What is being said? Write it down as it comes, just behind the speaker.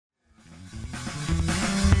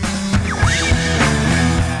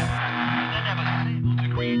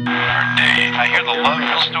near the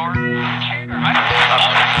local store.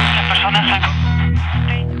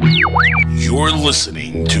 You're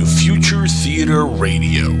listening to Future Theater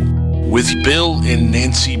Radio with Bill and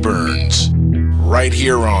Nancy Burns, right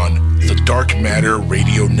here on the Dark Matter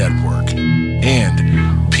Radio Network and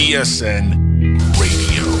PSN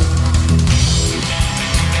Radio.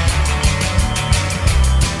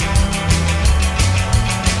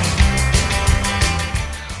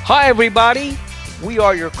 Hi, everybody. We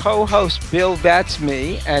are your co-hosts, Bill, that's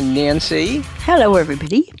me, and Nancy Hello,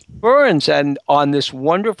 everybody. Burns. And on this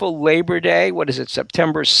wonderful Labor Day, what is it,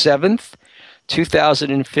 September 7th,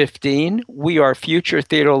 2015, we are Future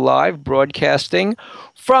Theater Live, broadcasting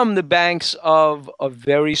from the banks of a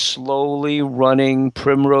very slowly running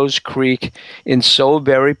Primrose Creek in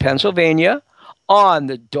Solebury, Pennsylvania, on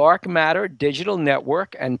the Dark Matter Digital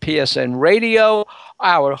Network and PSN Radio.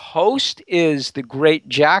 Our host is the great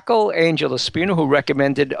Jackal, Angel Espino, who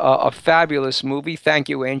recommended a fabulous movie. Thank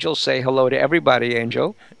you, Angel. Say hello to everybody,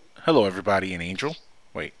 Angel. Hello, everybody, and Angel.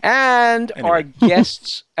 Wait. And Anyway.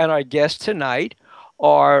 our guests tonight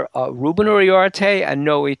are Ruben Uriarte and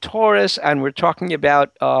Noe Torres, and we're talking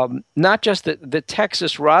about not just the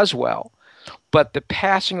Texas Roswell, but the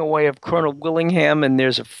passing away of Colonel Willingham, and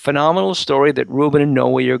there's a phenomenal story that Ruben and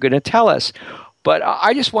Noe are going to tell us. But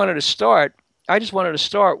I just wanted to start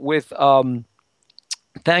with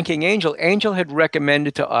thanking Angel. Angel had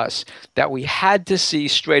recommended to us that we had to see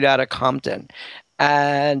Straight Outta Compton.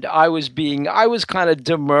 And I was kind of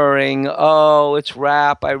demurring. Oh, it's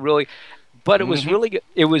rap. But it was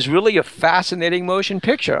really a fascinating motion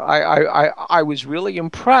picture. I was really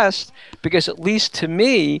impressed because, at least to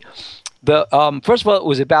me, first of all, it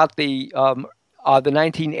was about the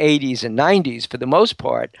 1980s and 90s for the most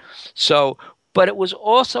part. But it was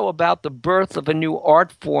also about the birth of a new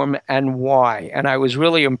art form and why. And I was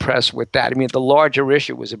really impressed with that. I mean, the larger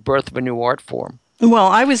issue was the birth of a new art form. Well,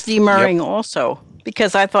 I was demurring also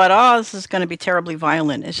because I thought, this is going to be terribly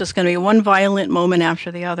violent. It's just going to be one violent moment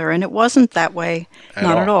after the other. And it wasn't that way.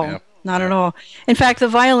 Not at all. Not at all. In fact, the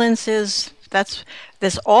violence that's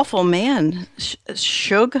this awful man,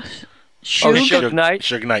 Suge Knight.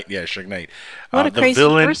 Suge Knight, yeah, Suge Knight. What a crazy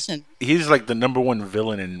person. He's like the number one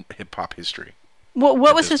villain in hip-hop history. What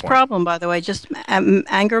was his problem, by the way? Just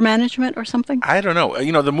anger management or something? I don't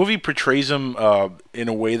know. The movie portrays him in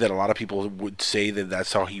a way that a lot of people would say that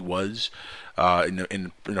that's how he was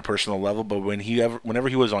in a personal level. But whenever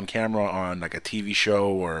he was on camera on like a TV show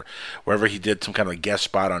or wherever he did some kind of guest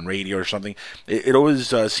spot on radio or something, it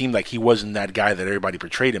always seemed like he wasn't that guy that everybody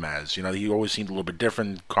portrayed him as. He always seemed a little bit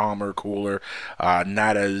different, calmer, cooler,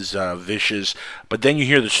 not as vicious. But then you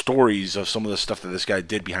hear the stories of some of the stuff that this guy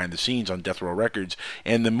did behind the scenes on Death Row Records,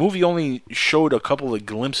 and the movie only showed a couple of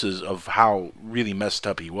glimpses of how really messed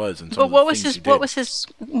up he was. And what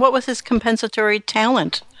was his compensatory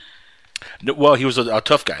talent? Well, he was a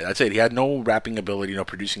tough guy. That's it. He had no rapping ability, no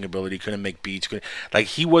producing ability. Couldn't make beats.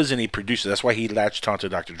 He wasn't a producer. That's why he latched onto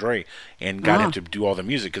Dr. Dre and got him to do all the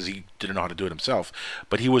music, because he didn't know how to do it himself.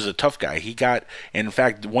 But he was a tough guy. And in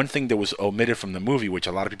fact, one thing that was omitted from the movie, which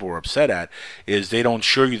a lot of people were upset at, is they don't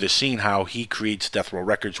show you the scene how he creates Death Row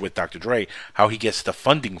Records with Dr. Dre, how he gets the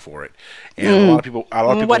funding for it. And a lot of people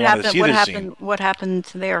wanted to see this scene. What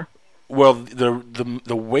happened there? Well,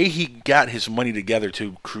 the way he got his money together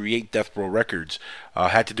to create Death Row Records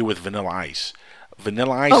had to do with Vanilla Ice.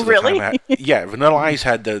 Vanilla Ice. Oh, really? Vanilla Ice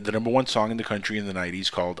had the number one song in the country in the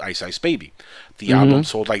 90s called Ice Ice Baby. The album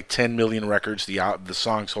sold like 10 million records. The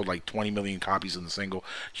song sold like 20 million copies in the single.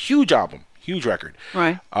 Huge album. Huge record.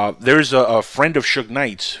 Right. There's a friend of Suge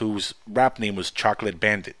Knight's whose rap name was Chocolate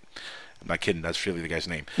Bandit. I'm not kidding. That's really the guy's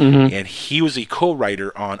name. And he was a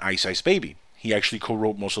co-writer on Ice Ice Baby. He actually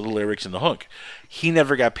co-wrote most of the lyrics and the hook. He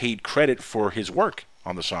never got paid credit for his work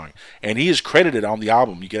on the song. And he is credited on the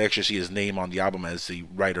album. You can actually see his name on the album as the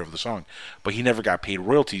writer of the song. But he never got paid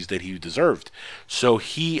royalties that he deserved. So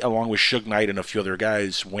he, along with Suge Knight and a few other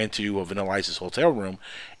guys, went to Vanilla Ice's hotel room,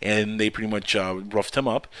 and they pretty much roughed him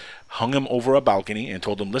up, hung him over a balcony, and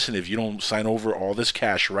told him, listen, if you don't sign over all this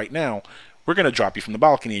cash right now, we're going to drop you from the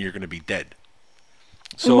balcony and you're going to be dead.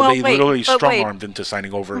 So literally strong-armed into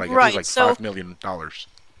signing over I think it was $5 million.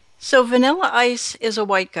 So Vanilla Ice is a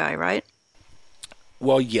white guy, right?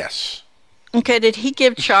 Well, yes. Okay, did he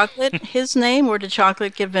give Chocolate his name, or did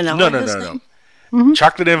Chocolate give Vanilla his name? No.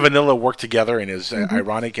 Chocolate and Vanilla work together, and is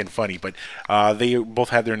ironic and funny, but they both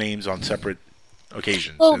had their names on separate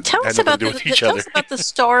occasions. Well, tell us about the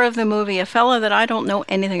star of the movie, a fella that I don't know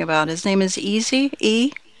anything about. His name is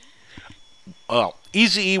Eazy-E. Well,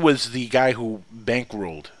 Eazy-E was the guy who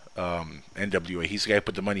bankrolled NWA. He's the guy who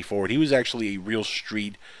put the money forward. He was actually a real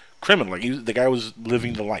street criminal. Like the guy was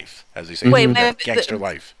living the life, as they say, Wait, that gangster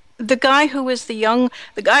life. The guy who was the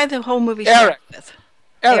guy the whole movie Eric. started with.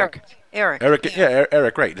 Eric.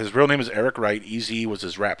 Eric Wright. His real name is Eric Wright. Eazy was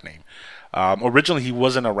his rap name. Originally, he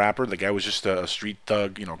wasn't a rapper. The guy was just a street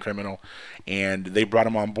thug, criminal. And they brought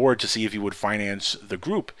him on board to see if he would finance the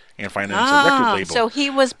group and finance a record label. So he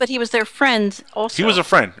was their friend also. He was a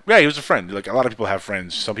friend. Yeah, he was a friend. Like a lot of people have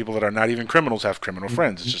friends. Some people that are not even criminals have criminal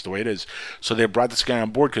friends. It's just the way it is. So they brought this guy on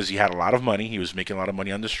board because he had a lot of money. He was making a lot of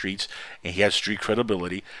money on the streets, and he had street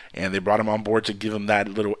credibility. And they brought him on board to give him that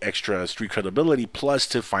little extra street credibility, plus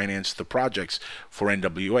to finance the projects for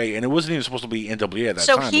NWA. And it wasn't even supposed to be NWA at that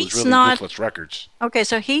time. It was really Ruthless Records. Okay,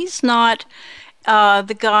 so he's not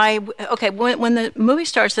the guy. Okay, when the movie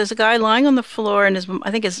starts, there's a guy lying on the floor, and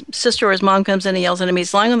I think his sister or his mom comes in and yells at him.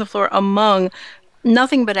 He's lying on the floor among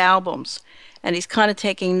nothing but albums, and he's kind of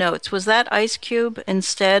taking notes. Was that Ice Cube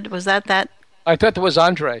instead? Was that? I thought that was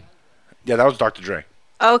Andre. Yeah, that was Dr. Dre.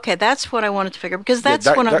 Okay, that's what I wanted to figure, because that's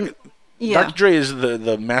what I'm. Yeah. Dr. Dre is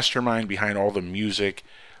the mastermind behind all the music.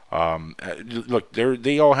 Look,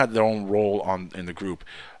 they all had their own role in the group.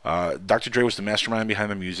 Dr. Dre was the mastermind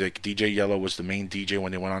behind the music. DJ Yellow was the main DJ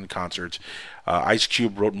when they went on concerts. Ice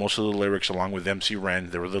Cube wrote most of the lyrics along with MC Ren.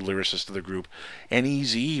 They were the lyricists of the group. And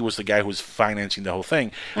Eazy-E was the guy who was financing the whole thing.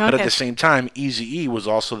 Okay. But at the same time, Eazy-E was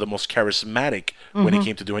also the most charismatic when it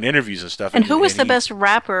came to doing interviews and stuff. And who was the best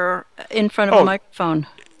rapper in front of a microphone?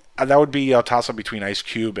 That would be a toss-up between Ice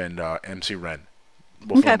Cube and MC Ren.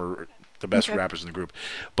 Both of them were the best rappers in the group,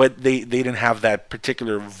 but they didn't have that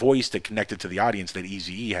particular voice that connected to the audience that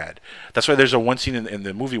Eazy-E had. That's why there's one scene in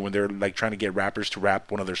the movie when they're like trying to get rappers to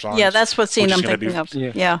rap one of their songs. Yeah, that's what scene I'm thinking of.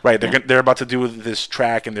 Yeah. Right, they're about to do this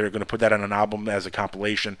track, and they're going to put that on an album as a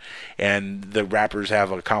compilation, and the rappers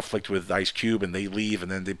have a conflict with Ice Cube, and they leave,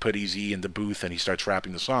 and then they put Eazy in the booth, and he starts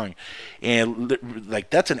rapping the song, and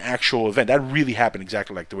like that's an actual event. That really happened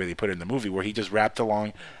exactly like the way they put it in the movie, where he just rapped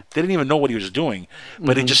along. They didn't even know what he was doing,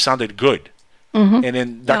 but it just sounded good. And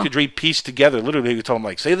then Dr. Dre pieced together, literally he told him,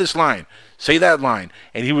 like, say this line, say that line.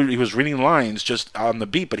 And he was reading lines just on the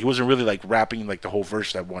beat, but he wasn't really like rapping like the whole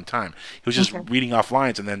verse at one time. He was just reading off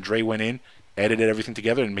lines, and then Dre went in, edited everything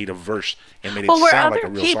together, and made a verse and made it sound like a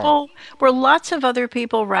real song. Were lots of other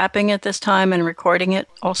people rapping at this time and recording it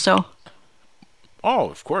also? Oh,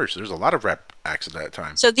 of course. There's a lot of rap acts at that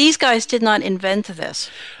time. So these guys did not invent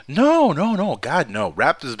this? No. God, no.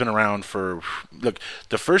 Rap has been around for... Look,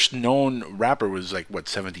 the first known rapper was like,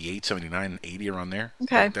 78, 79, 80, around there.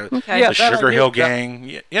 Okay. Like Yeah, the Sugar Hill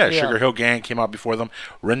Gang. Yeah, Sugar Hill Gang came out before them.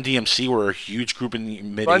 Run DMC were a huge group in the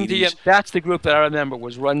mid-80s. That's the group that I remember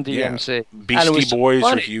was Run DMC. Yeah. Beastie Boys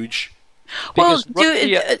were huge. Because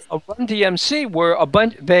Run DMC were a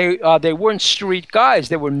bunch. They weren't street guys.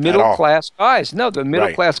 They were middle class guys. No, they're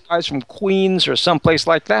middle class guys from Queens or someplace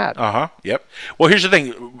like that. Yep. Well, here's the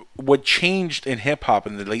thing. What changed in hip hop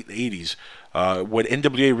in the late '80s, what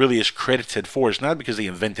NWA really is credited for is not because they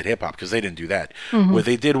invented hip hop, because they didn't do that. What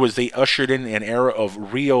they did was they ushered in an era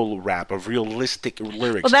of real rap, of realistic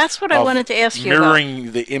lyrics. Well, that's what I wanted to ask you about.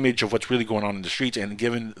 Mirroring the image of what's really going on in the streets and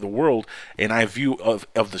giving the world an eye view of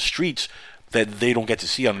the streets that they don't get to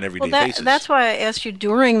see on an everyday basis. That's why I asked you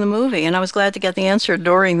during the movie, and I was glad to get the answer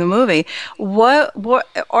during the movie. What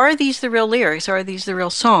are these the real lyrics? Are these the real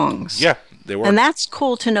songs? Yeah, they were. And that's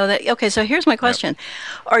cool to know that. Okay, so here's my question.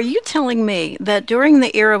 Yep. Are you telling me that during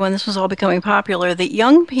the era when this was all becoming popular, that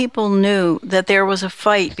young people knew that there was a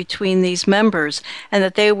fight between these members and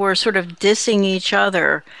that they were sort of dissing each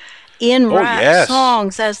other in rap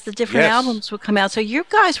songs as the different albums would come out? So you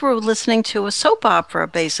guys were listening to a soap opera,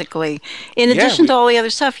 basically. In addition to all the other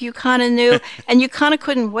stuff, you kind of knew, and you kind of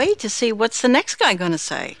couldn't wait to see what's the next guy going to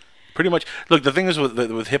say. Pretty much. Look, the thing is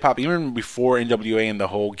with hip-hop, even before NWA and the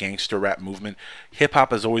whole gangster rap movement, hip-hop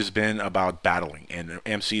has always been about battling and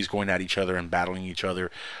MCs going at each other and battling each other.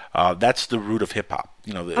 That's the root of hip-hop.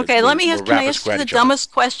 Let me ask you the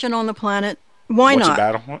dumbest question on the planet? Why What's not? A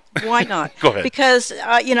battle? Why not? Go ahead. Because,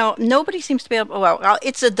 nobody seems to be able... Well,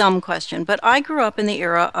 it's a dumb question, but I grew up in the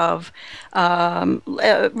era of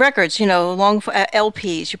records, long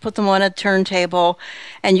LPs. You put them on a turntable,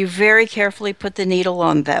 and you very carefully put the needle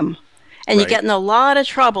on them. And you get in a lot of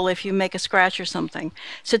trouble if you make a scratch or something.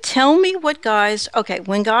 So tell me what guys... Okay,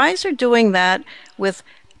 when guys are doing that with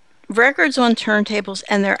records on turntables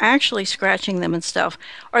and they're actually scratching them and stuff,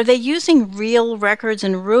 are they using real records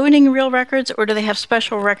and ruining real records, or do they have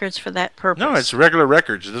special records for that purpose? No, it's regular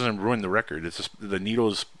records. It doesn't ruin the record. It's just, the needle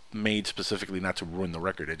is made specifically not to ruin the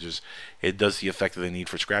record. It does the effect that they need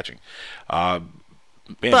for scratching.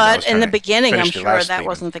 But in the beginning, I'm sure that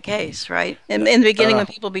wasn't the case, right? In the beginning, when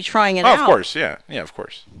people be trying it out. Of course, yeah, of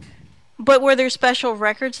course. But were there special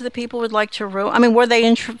records that people would like to ruin? I mean, were they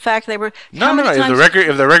in fact they were? No.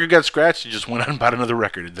 If the record got scratched, you just went out and bought another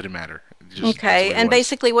record. It didn't matter. Okay, and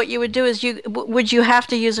basically what you would do is would you have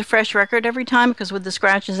to use a fresh record every time because would the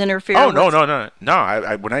scratches interfere? Oh no.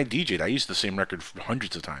 I when I DJ'd, I used the same record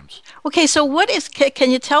hundreds of times. Okay, so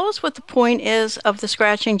can you tell us what the point is of the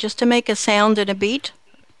scratching? Just to make a sound and a beat?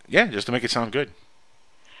 Yeah, just to make it sound good.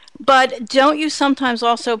 But don't you sometimes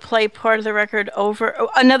also play part of the record over?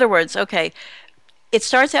 In other words, okay, it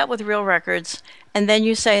starts out with real records, and then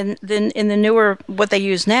you say then in the newer, what they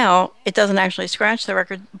use now, it doesn't actually scratch the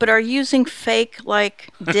record. But are you using fake, like,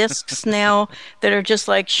 discs now that are just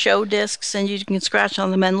like show discs and you can scratch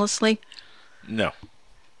on them endlessly? No.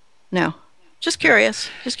 Just curious.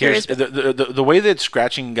 The way that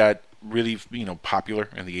scratching got really popular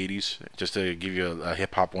in the 80s, just to give you a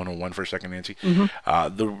hip hop 101 for a second, Nancy.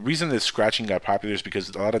 Mm-hmm. The reason that scratching got popular is because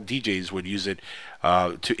a lot of DJs would use it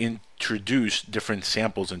to introduce different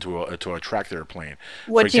samples into a track they were playing.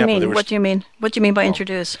 What do you mean? What do you mean by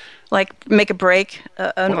introduce? Like make a break,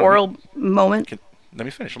 an oral moment? Let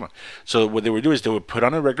me finish. Come on. So what they would do is they would put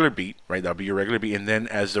on a regular beat, right? That'll be your regular beat, and then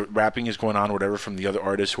as the rapping is going on, whatever from the other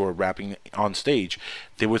artists who are rapping on stage,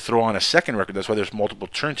 they would throw on a second record. That's why there's multiple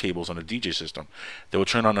turntables on a DJ system. They would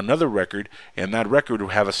turn on another record, and that record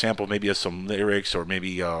would have a sample, maybe of some lyrics or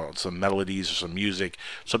maybe some melodies or some music,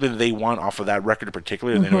 something that they want off of that record in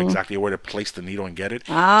particular, and they know exactly where to place the needle and get it.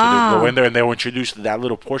 So they go in there and they'll introduce that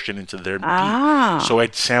little portion into their beat, so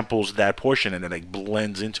it samples that portion and then it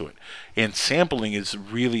blends into it. And sampling is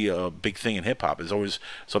really a big thing in hip hop. It's always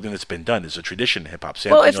something that's been done. It's a tradition in hip hop.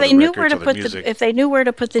 Well, if they knew where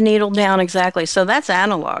to put the needle down exactly, so that's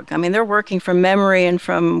analog. I mean, they're working from memory and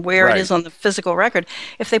from where it is on the physical record.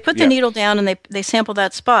 If they put the needle down and they sample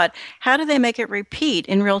that spot, how do they make it repeat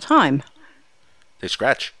in real time? They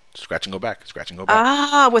scratch and go back, scratch and go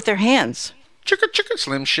back. With their hands. Chicka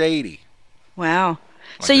Slim Shady. Wow.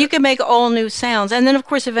 Like so you can make all new sounds, and then of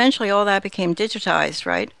course eventually all that became digitized,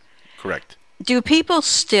 right? Correct.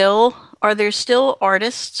 Are there still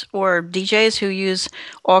artists or DJs who use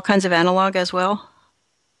all kinds of analog as well?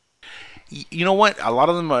 You know what? A lot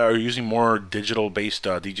of them are using more digital-based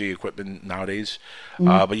DJ equipment nowadays.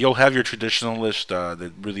 But you'll have your traditionalists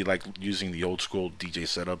that really like using the old-school DJ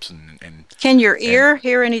setups. And can your ear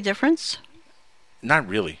hear any difference? Not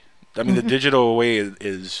really. I mean, the digital way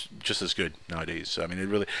is just as good nowadays. I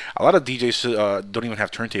mean, a lot of DJs don't even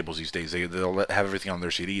have turntables these days. They'll have everything on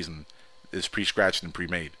their CDs and it's pre-scratched and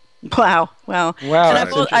pre-made. Wow. And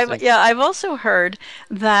I've also heard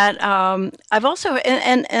that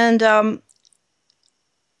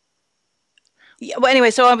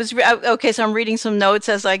anyway, so I was so I'm reading some notes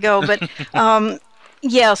as I go, but but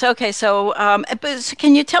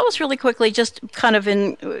can you tell us really quickly, just kind of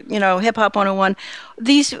in Hip Hop 101,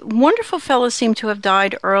 these wonderful fellows seem to have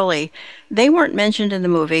died early. They weren't mentioned in the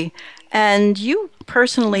movie, and you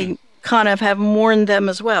personally kind of have mourned them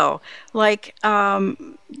as well. Like 2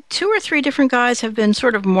 or 3 different guys have been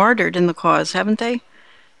sort of martyred in the cause, haven't they?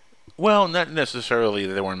 Well, not necessarily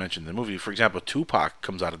that they weren't mentioned in the movie. For example, Tupac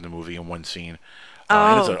comes out of the movie in one scene.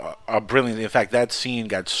 And it's a brilliant. In fact, that scene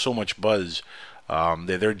got so much buzz.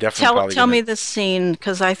 They're definitely tell me this scene,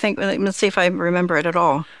 because I think, let's see if I remember it at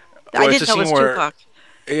all. Well, I did know it was Tupac.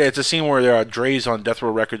 Yeah, it's a scene where Dre's on Death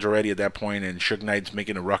Row Records already at that point, and Suge Knight's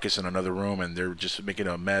making a ruckus in another room, and they're just making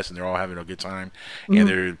a mess, and they're all having a good time, and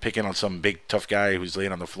they're picking on some big tough guy who's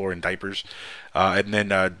laying on the floor in diapers, and then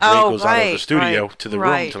Dre goes out of the studio to the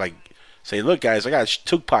room to like say, "Look, guys, I got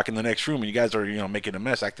Tupac in the next room, and you guys are making a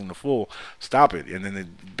mess, acting the fool. Stop it!" And then the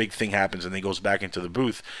big thing happens, and then he goes back into the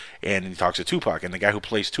booth, and he talks to Tupac, and the guy who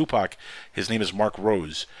plays Tupac, his name is Mark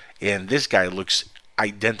Rose, and this guy looks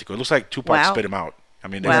identical. It looks like Tupac spit him out. I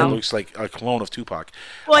mean, it looks like a clone of Tupac.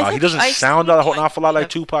 Well, he doesn't sound an awful lot like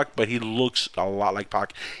Tupac, but he looks a lot like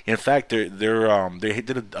Pac. In fact, they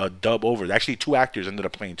did a dub over. Actually, 2 actors ended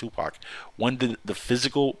up playing Tupac. One did the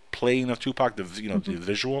physical playing of Tupac, the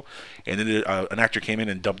visual, and then an actor came in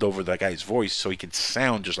and dubbed over that guy's voice so he could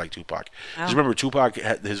sound just like Tupac. Because remember, Tupac,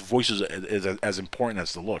 his voice is as important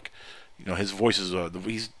as the look. His voice is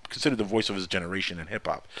he's considered the voice of his generation in hip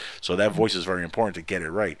hop. So that voice is very important to get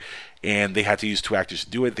it right. And they had to use 2 actors to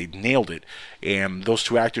do it. They nailed it. And those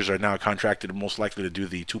 2 actors are now contracted, most likely to do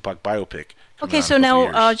the Tupac biopic. Okay, so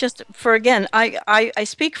now just for again, I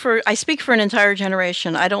speak for an entire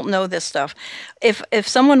generation. I don't know this stuff. If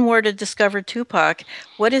someone were to discover Tupac,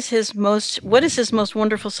 what is his most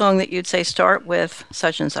wonderful song that you'd say start with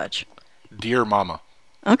such and such? Dear Mama.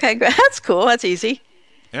 Okay, that's cool. That's easy.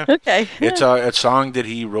 Yeah. Okay. It's a song that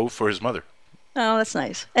he wrote for his mother. Oh, that's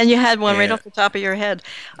nice. And you had one right off the top of your head.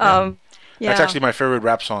 That's actually my favorite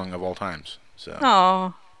rap song of all times. So.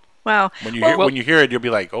 Oh, wow. When you hear it, you'll be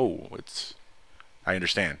like, oh, I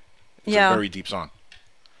understand. It's a very deep song.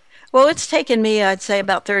 Well, it's taken me, I'd say,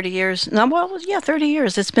 about 30 years. 30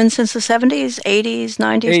 years. It's been since the 70s, 80s,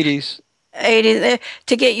 90s. 80s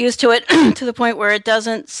to get used to it to the point where it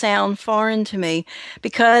doesn't sound foreign to me,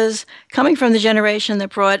 because coming from the generation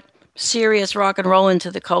that brought serious rock and roll into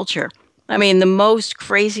the culture. I mean, the most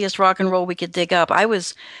craziest rock and roll we could dig up. I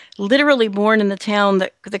was literally born in the town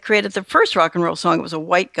that created the first rock and roll song. It was a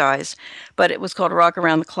White Guys, but it was called Rock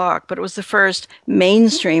Around the Clock. But it was the first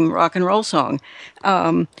mainstream rock and roll song.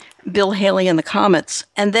 Bill Haley and the Comets.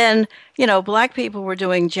 And then, black people were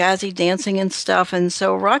doing jazzy dancing and stuff. And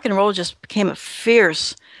so rock and roll just became a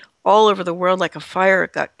fierce all over the world, like a fire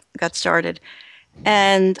got started.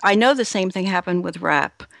 And I know the same thing happened with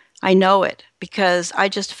rap. I know it because I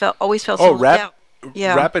just always felt so rap.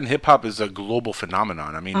 Yeah. Rap and hip hop is a global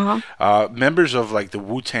phenomenon. I mean, members of like the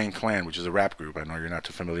Wu-Tang Clan, which is a rap group. I know you're not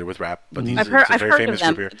too familiar with rap, but it's a very famous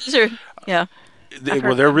group here. These are, yeah.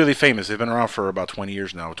 They're really famous. They've been around for about 20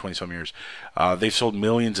 years now, 20-some years. They've sold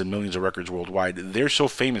millions and millions of records worldwide. They're so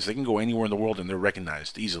famous, they can go anywhere in the world and they're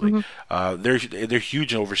recognized easily. They're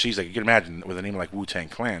huge overseas. Like you can imagine, with a name like Wu-Tang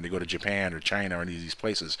Clan, they go to Japan or China or any of these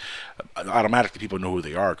places, automatically people know who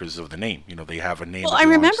they are because of the name. They have a name. Well, I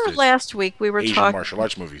remember last week we were Asian talking martial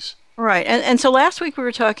arts movies. Right. And so last week we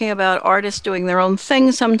were talking about artists doing their own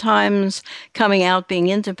thing sometimes, coming out, being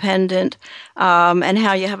independent, and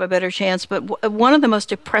how you have a better chance. But one of the most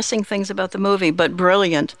depressing things about the movie, but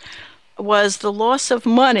brilliant, was the loss of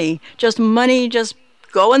money just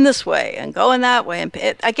going this way and going that way.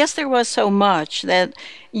 And I guess there was so much that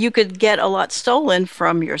you could get a lot stolen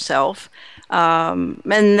from yourself. And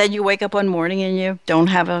then you wake up one morning and you don't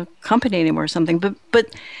have a company anymore or something. But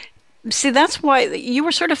see, that's why you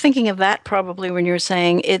were sort of thinking of that probably when you were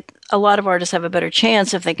saying a lot of artists have a better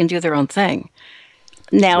chance if they can do their own thing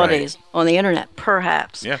nowadays on the internet,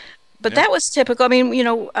 perhaps. Yeah. But that was typical. I mean,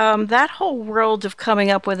 that whole world of coming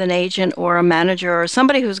up with an agent or a manager or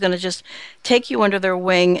somebody who's going to just take you under their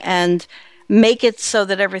wing and make it so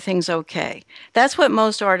that everything's okay. That's what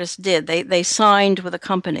most artists did. They signed with a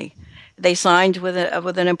company. They signed with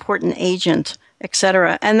an important agent,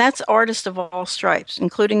 etc. And that's artists of all stripes,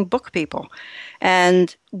 including book people.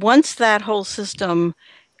 And once that whole system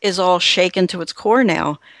is all shaken to its core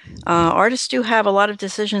now, artists do have a lot of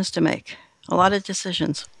decisions to make. A lot of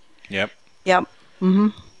decisions. Yep. Mm-hmm.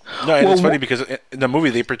 No, and it's funny because in the movie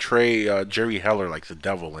they portray Jerry Heller like the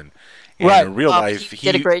devil, and in real life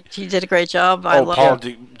he did a great job. Paul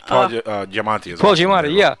Giamatti. Paul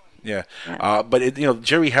Giamatti, yeah. Yeah. But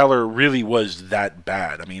Jerry Heller really was that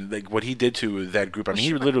bad. I mean, like what he did to that group. I mean,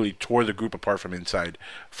 he literally tore the group apart from the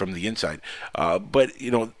inside. But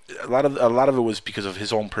a lot of it was because of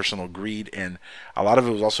his own personal greed, and a lot of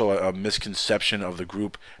it was also a misconception of the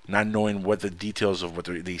group not knowing what the details of what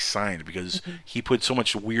they signed, because he put so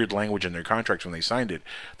much weird language in their contracts when they signed it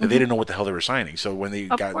that they didn't know what the hell they were signing. So when they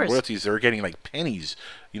got royalties, they were getting like pennies.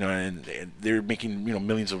 And they're making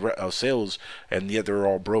millions of sales, and yet they're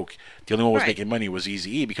all broke. The only one who was making money was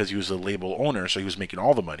Eazy-E because he was a label owner, so he was making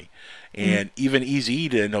all the money. And even Eazy-E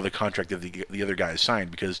didn't know the contract that the other guys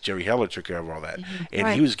signed because Jerry Heller took care of all that. And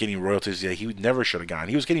he was getting royalties that he never should have gotten.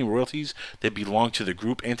 He was getting royalties that belonged to the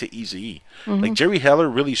group and to Eazy-E. Like Jerry Heller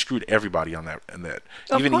really screwed everybody on that.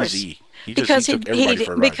 Even Eazy-E. He took everybody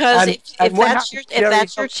for a ride. Because if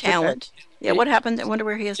that's your talent. Yeah, what happened? I wonder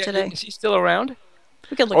where he is today. Is he still around?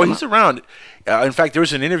 He's around. In fact, there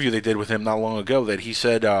was an interview they did with him not long ago that he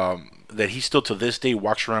said that he still to this day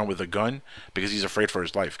walks around with a gun because he's afraid for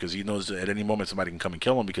his life, because he knows at any moment somebody can come and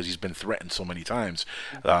kill him, because he's been threatened so many times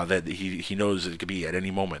that he knows it could be at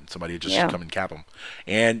any moment somebody would just come and cap him.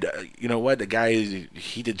 And you know what? The guy,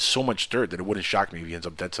 he did so much dirt that it wouldn't shock me if he ends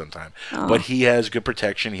up dead sometime. But he has good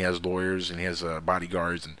protection. He has lawyers and he has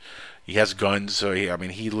bodyguards and he has guns, so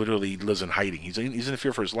he literally lives in hiding. He's in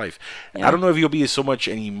fear for his life. Yeah. I don't know if he'll be so much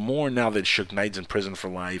anymore now that Suge Knight's in prison for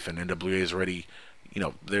life and NWA is already,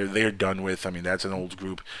 they're done with. I mean, that's an old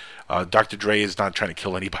group. Dr. Dre is not trying to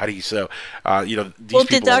kill anybody, so these people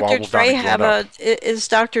did Dr. Dre is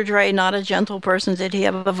Dr. Dre not a gentle person? Did he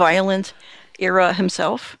have a violent era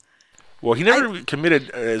himself? Well, he never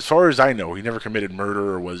committed, as far as I know, he never committed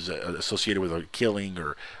murder or was associated with a killing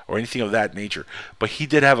or anything of that nature. But he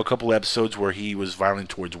did have a couple episodes where he was violent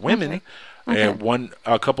towards women. And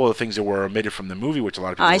a couple of things that were omitted from the movie, which a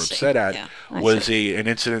lot of people were upset at, was an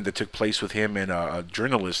incident that took place with him and a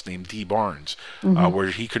journalist named Dee Barnes,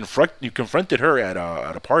 where he confronted her at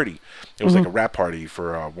a party. It was like a rap party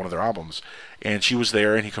for one of their albums. and she was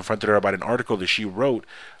there, and he confronted her about an article that she wrote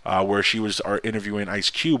where she was interviewing Ice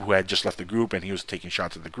Cube, who had just left the group, and he was taking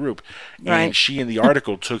shots at the group. Right. And she, in the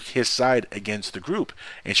article, took his side against the group,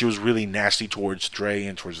 and she was really nasty towards Dre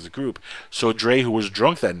and towards the group. So Dre, who was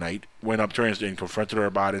drunk that night, went up to her and confronted her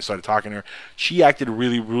about it and started talking to her. She acted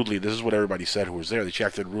really rudely. This is what everybody said who was there. That she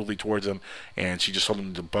acted rudely towards him, and she just told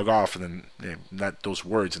him to bug off, and then not those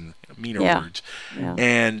words and meaner words. Yeah.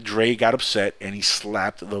 And Dre got upset, and he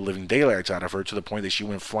slapped the living daylights out of her to the point that she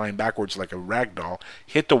went flying backwards like a rag doll,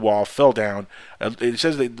 hit the wall, fell down. It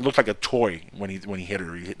says it looked like a toy when he hit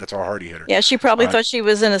her. That's how hard he hit her. Yeah, she probably thought she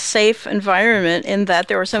was in a safe environment in that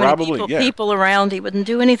there were so many people around. He wouldn't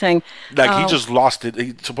do anything. Like he just lost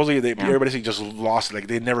it. Supposedly, everybody said he just lost it. Like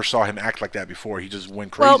they never saw him act like that before. He just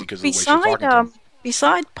went crazy because of the way she was talking to him.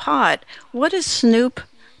 Beside pot, what is Snoop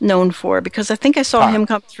known for? Because I think I saw him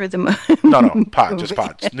come through the movie. No, pot, just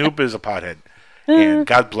pot. Snoop is a pothead, and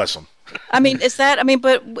God bless him.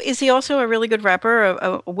 But is he also a really good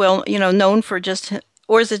rapper? Known for just,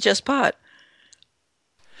 or is it just pot?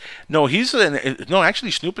 No,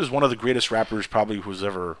 actually, Snoop is one of the greatest rappers probably who's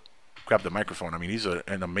ever grabbed the microphone. I mean, he's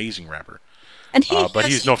an amazing rapper. And but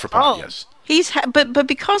he's known for pot, yes. But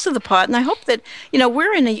because of the pot, and I hope that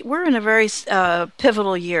we're in a very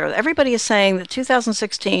pivotal year. Everybody is saying that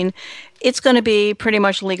 2016, it's going to be pretty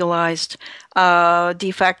much legalized,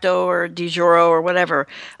 de facto or de jure or whatever.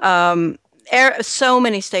 So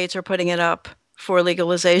many states are putting it up for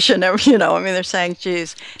legalization. They're saying,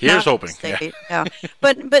 "Geez, here's hoping." Yeah.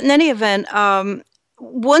 But in any event,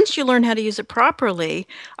 once you learn how to use it properly,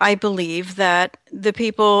 I believe that the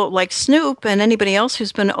people like Snoop and anybody else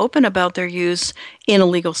who's been open about their use in a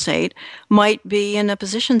legal state might be in a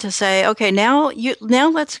position to say, okay, now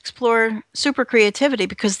let's explore super creativity,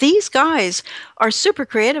 because these guys are super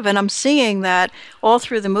creative, and I'm seeing that all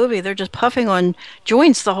through the movie. They're just puffing on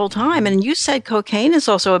joints the whole time. And you said cocaine is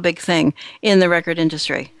also a big thing in the record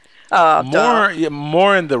industry.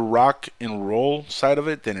 More in the rock and roll side of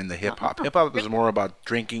it than in the hip hop. Hip hop is more about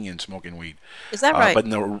drinking and smoking weed. Is that right? But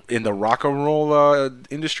in the rock and roll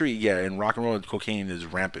industry, in rock and roll, cocaine is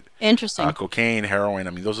rampant. Interesting. Cocaine, heroin.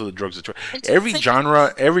 I mean, those are the drugs of choice. Every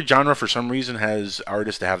genre, for some reason, has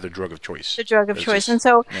artists that have their drug of choice. The drug of choice, and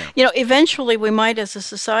so eventually we might, as a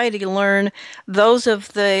society, learn those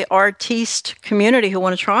of the artiste community who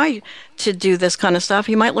want to try to do this kind of stuff.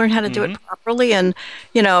 You might learn how to do it properly, and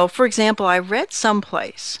for example, I read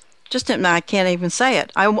someplace. I can't even say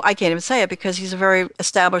it. I can't even say it because he's a very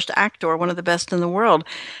established actor, one of the best in the world.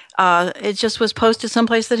 It just was posted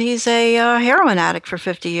someplace that he's a heroin addict for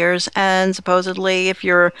 50 years, and supposedly, if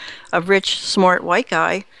you're a rich, smart white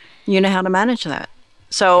guy, you know how to manage that.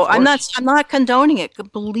 So I'm not condoning it,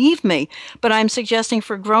 believe me, but I'm suggesting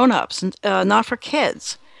for grown-ups, not for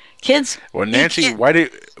kids. Kids. Well, Nancy, why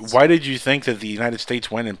did you think that the United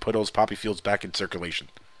States went and put those poppy fields back in circulation?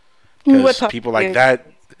 Because people like that,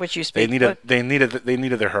 they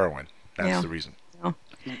needed their heroin. That's the reason. Yeah.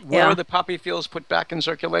 Where were the poppy fields put back in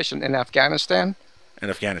circulation? In Afghanistan?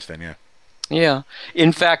 In Afghanistan, yeah. Yeah.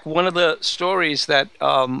 In fact, one of the stories that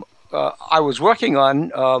I was working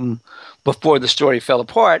on before the story fell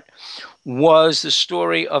apart was the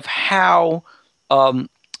story of how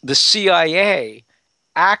the CIA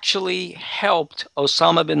actually helped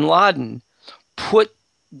Osama bin Laden put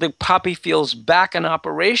the poppy fields back in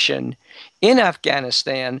operation in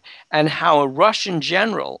Afghanistan, and how a Russian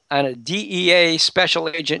general and a DEA special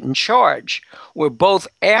agent in charge were both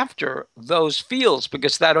after those fields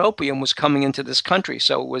because that opium was coming into this country.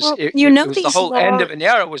 So it was, the whole end of an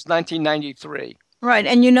era was 1993. Right,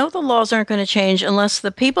 and the laws aren't going to change unless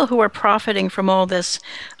the people who are profiting from all this,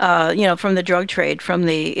 from the drug trade, from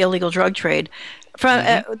the illegal drug trade, from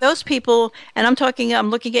those people, and I'm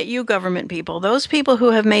looking at you, government people, those people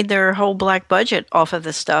who have made their whole black budget off of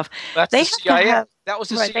this stuff. That's the CIA. That was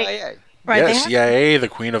the CIA. Right, CIA, the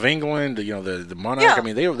Queen of England, the monarch. Yeah. I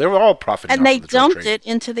mean, they were all profiting. And they dumped it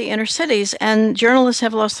into the inner cities, and journalists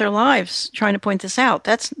have lost their lives trying to point this out.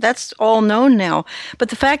 That's all known now. But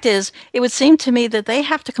the fact is, it would seem to me that they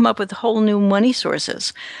have to come up with whole new money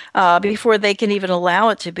sources before they can even allow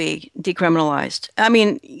it to be decriminalized. I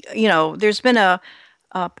mean, there's been a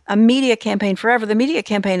media campaign forever. The media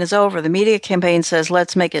campaign is over. The media campaign says,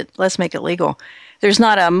 let's make it legal. There's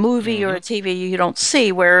not a movie or a TV you don't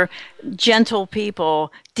see where gentle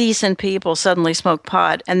people, decent people suddenly smoke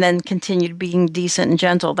pot and then continue being decent and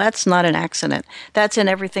gentle. That's not an accident. That's in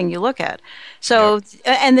everything you look at. So,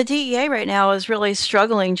 and the DEA right now is really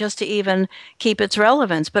struggling just to even keep its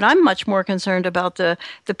relevance. But I'm much more concerned about the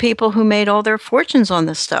people who made all their fortunes on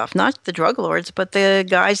this stuff, not the drug lords, but the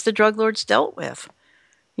guys the drug lords dealt with.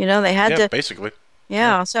 They had to. Basically.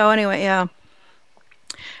 Yeah. So anyway, yeah.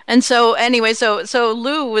 And so anyway, so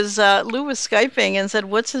Lou was Skyping and said,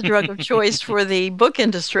 "What's the drug of choice for the book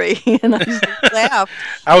industry?" And I laughed.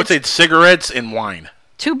 I would say it's cigarettes and wine.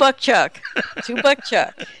 $2 Chuck. $2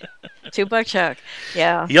 Chuck. $2 Chuck.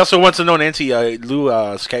 Yeah. He also wants to know, Nancy, Lou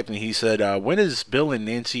Skyped and he said, when is Bill and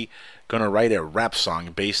Nancy going to write a rap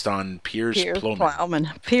song based on Piers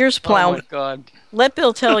Plowman? Piers Plowman. Oh, my God. Let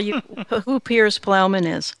Bill tell you who Piers Plowman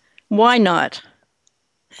is. Why not?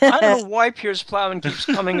 I don't know why Piers Plowman keeps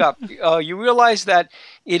coming up. You realize that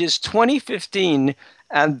it is 2015,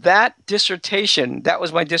 and that dissertation, that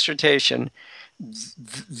was my dissertation,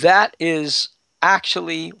 that is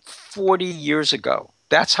actually 40 years ago.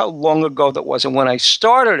 That's how long ago that was. And when I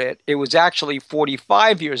started it, it was actually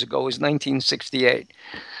 45 years ago. It was 1968.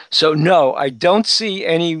 So no, I don't see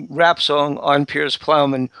any rap song on Piers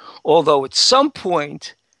Plowman, although at some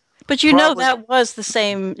point... But you know that was the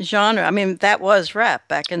same genre. I mean, that was rap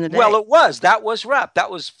back in the day. Well, it was. That was rap. That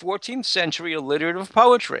was 14th century alliterative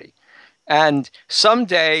poetry. And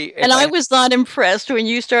someday... And I was not impressed when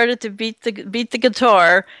you started to beat the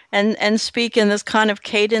guitar and speak in this kind of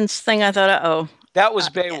cadence thing. I thought, uh-oh. That was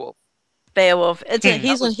Beowulf. Beowulf. I've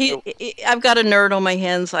got a nerd on my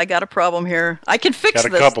hands. I got a problem here. I can fix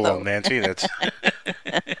this, Got a couple though. of them, Nancy. That's...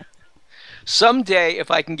 Someday, if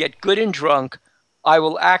I can get good and drunk, I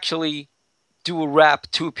will actually do a rap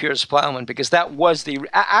to Piers Plowman, because that was the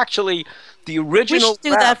original. We should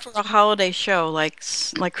do that for a holiday show, like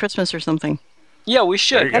Christmas or something. Yeah, we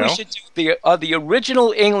should. We should do the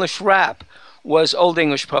original English rap was Old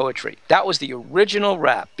English poetry. That was the original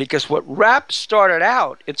rap, because what rap started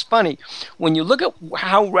out, it's funny, when you look at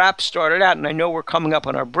how rap started out, and I know we're coming up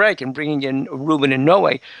on our break and bringing in Ruben and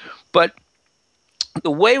Noe, but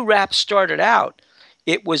the way rap started out,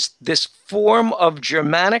 it was this form of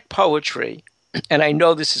Germanic poetry, and I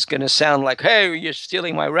know this is going to sound like, hey, you're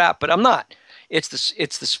stealing my rap, but I'm not. It's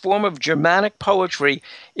this form of Germanic poetry.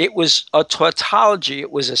 It was a tautology.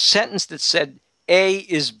 It was a sentence that said A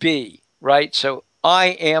is B, right? So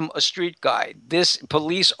I am a street guy. This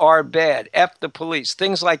police are bad. F the police.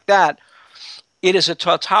 Things like that. It is a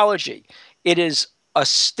tautology. It is a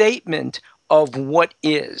statement of what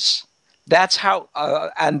is. That's how,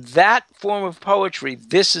 and that form of poetry,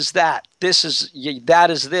 this is that, that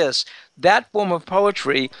is this. That form of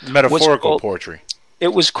poetry, metaphorical poetry.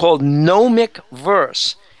 It was called gnomic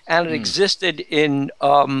verse, and it existed in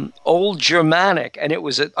Old Germanic, and it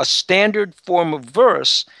was a standard form of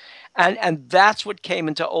verse, and that's what came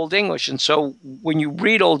into Old English. And so when you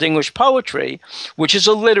read Old English poetry, which is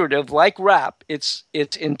alliterative like rap, it's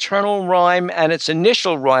internal rhyme and it's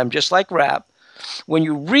initial rhyme, just like rap. When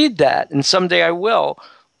you read that, and someday I will,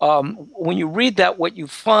 when you read that, what you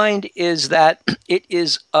find is that it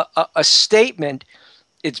is a statement.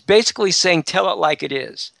 It's basically saying, tell it like it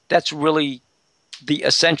is. That's really the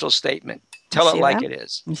essential statement. Tell it like it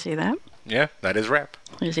is. You see that? Yeah, that is rap.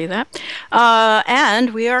 You see that?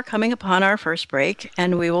 And we are coming upon our first break,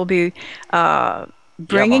 and we will be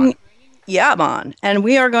bringing... Yaman. And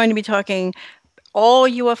we are going to be talking... all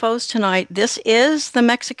UFOs tonight. This is the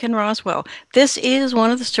Mexican Roswell. This is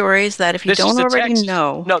one of the stories that if you don't already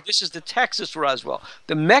know... No, this is the Texas Roswell.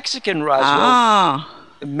 The Mexican Roswell...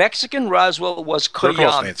 The Mexican Roswell was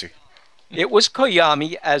Coyami. It was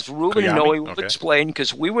Coyami, as Ruben and Noe will explain,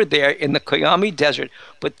 because we were there in the Coyami Desert.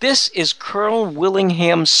 But this is Colonel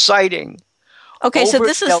Willingham's sighting. Okay, so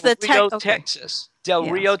this is the Del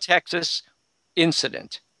Rio, Texas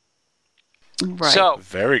incident. Right. So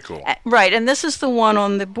very cool. Right, and this is the one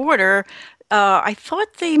on the border. I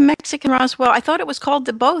thought the Mexican Roswell, I thought it was called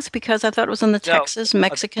the both because I thought it was on the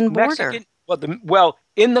Texas-Mexican border.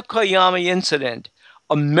 In the Coyami incident,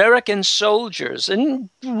 American soldiers, and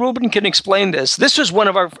Ruben can explain this. This was one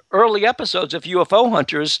of our early episodes of UFO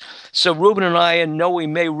Hunters, so Ruben and I and Noe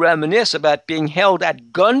may reminisce about being held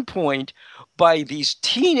at gunpoint by these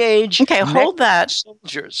teenage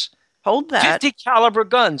soldiers. Hold that. 50 caliber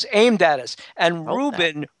guns aimed at us. And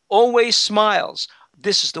Ruben always smiles.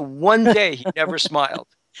 This is the one day he never smiled.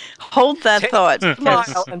 Hold that thought.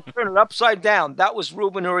 Smile and turn it upside down. That was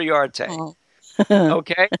Ruben Uriarte. Oh.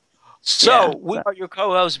 Okay? So we are your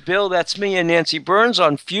co-hosts, Bill, that's me, and Nancy Burns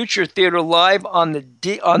on Future Theater Live on the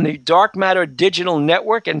Dark Matter Digital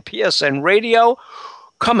Network and PSN Radio.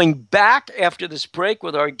 Coming back after this break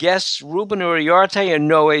with our guests, Ruben Uriarte and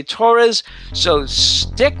Noe Torres. So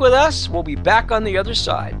stick with us. We'll be back on the other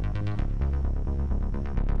side.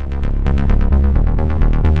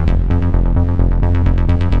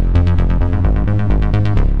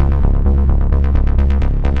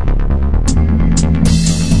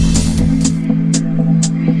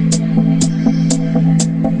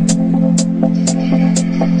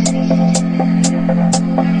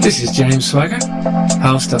 James Swagger,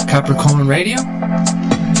 host of Capricorn Radio.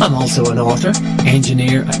 I'm also an author,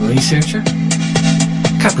 engineer and researcher.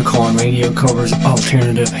 Capricorn Radio covers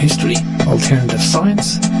alternative history, alternative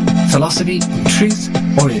science, philosophy and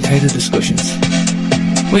truth-orientated discussions.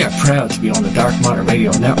 We are proud to be on the Dark Matter Radio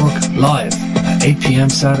Network live at 8 p.m.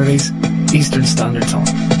 Saturdays, Eastern Standard Time.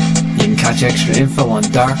 You can catch extra info on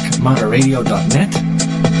darkmatterradio.net,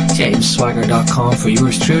 jamesswagger.com for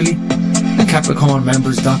yours truly, and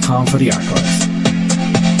capricornmembers.com for the archives.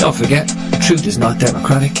 Don't forget, truth is not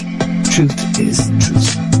democratic, truth is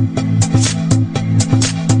truth.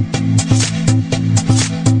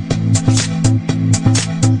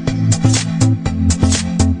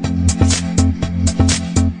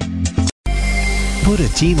 Put a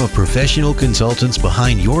team of professional consultants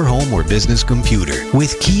behind your home or business computer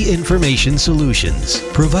with Key Information Solutions,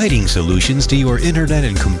 providing solutions to your internet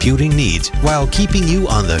and computing needs while keeping you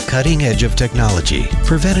on the cutting edge of technology.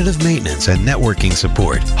 Preventative maintenance and networking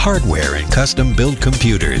support, hardware and custom-built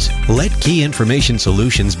computers. Let Key Information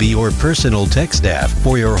Solutions be your personal tech staff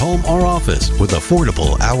for your home or office with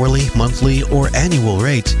affordable hourly, monthly, or annual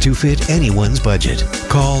rates to fit anyone's budget.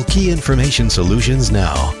 Call Key Information Solutions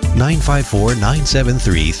now.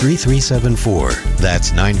 954-973-3374.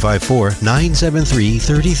 That's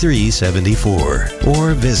 954-973-3374.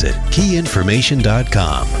 Or visit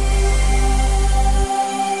keyinformation.com.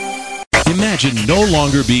 Imagine no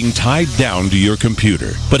longer being tied down to your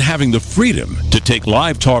computer, but having the freedom to take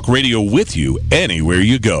live talk radio with you anywhere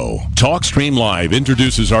you go. TalkStream Live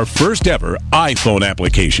introduces our first ever iPhone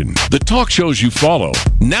application. The talk shows you follow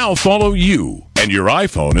now follow you. And your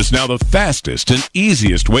iPhone is now the fastest and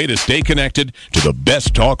easiest way to stay connected to the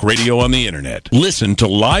best talk radio on the internet. Listen to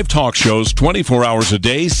live talk shows 24 hours a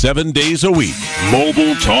day, 7 days a week.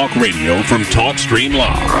 Mobile talk radio from TalkStream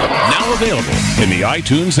Live. Now available in the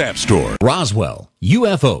iTunes App Store. Roswell,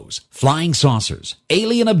 UFOs, flying saucers,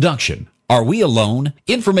 alien abduction. Are we alone?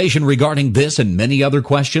 Information regarding this and many other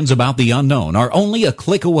questions about the unknown are only a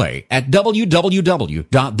click away at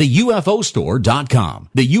www.theufostore.com.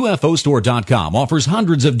 TheUFOstore.com offers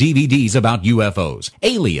hundreds of DVDs about UFOs,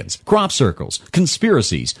 aliens, crop circles,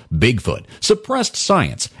 conspiracies, Bigfoot, suppressed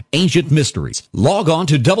science, ancient mysteries. Log on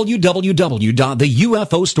to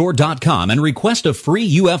www.theufostore.com and request a free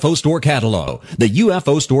UFO Store catalog.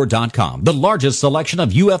 TheUFOstore.com, the largest selection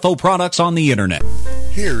of UFO products on the internet.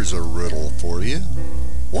 Here's a riddle for you.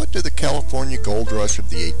 What do the California gold rush of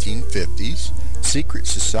the 1850s, secret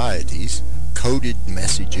societies, coded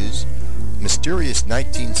messages, mysterious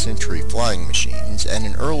 19th century flying machines, and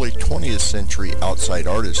an early 20th century outside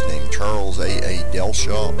artist named Charles A.A.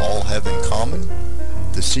 Delshaw all have in common?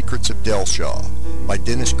 The Secrets of Delshaw by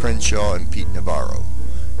Dennis Crenshaw and Pete Navarro.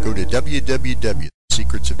 Go to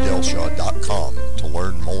www.secretsofdelshaw.com to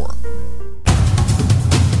learn more.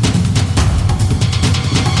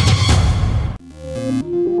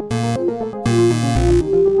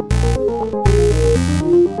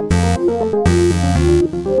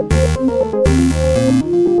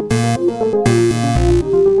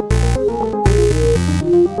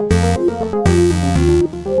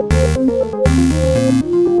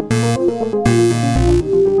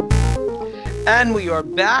 And we are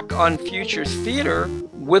back on Future Theater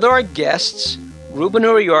with our guests, Ruben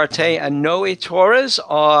Uriarte and Noe Torres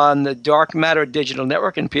on the Dark Matter Digital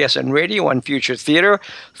Network and PSN Radio on Future Theater.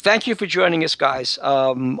 Thank you for joining us, guys,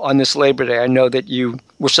 on this Labor Day. I know that you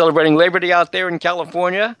were celebrating Labor Day out there in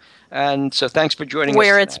California, and so thanks for joining us.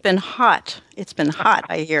 Where it's been hot. It's been hot,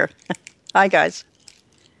 I hear. Hi, guys.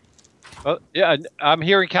 Well, yeah, I'm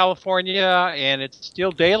here in California, and it's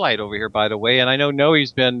still daylight over here, by the way. And I know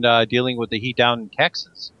Noe's been dealing with the heat down in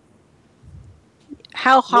Texas.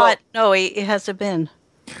 How hot, Noe, has it been?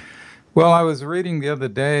 Well, I was reading the other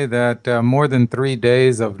day that more than 3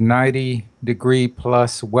 days of 90-degree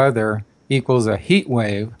plus weather equals a heat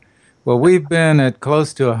wave. Well, we've been at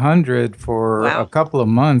close to 100 for a couple of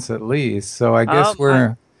months at least. So I guess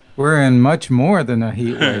we're in much more than a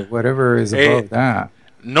heat wave, whatever is above that.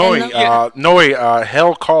 Noe,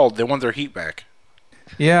 hell called. They want their heat back.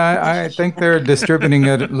 Yeah, I think they're distributing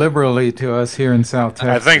it liberally to us here in South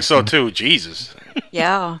Texas. I think so, too. Jesus.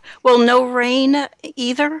 Yeah. Well, no rain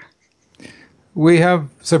either? We have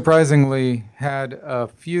surprisingly had a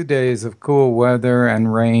few days of cool weather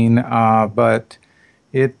and rain, but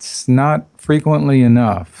it's not frequently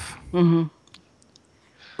enough. Mm-hmm.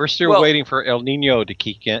 We're still waiting for El Nino to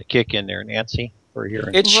kick in there, Nancy.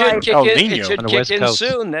 It should kick in. It should kick in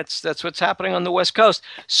soon. That's what's happening on the West Coast.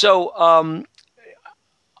 So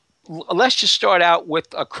let's just start out with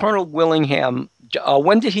Colonel Willingham.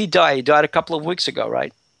 When did he die? He died a couple of weeks ago,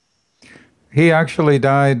 right? He actually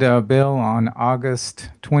died, Bill, on August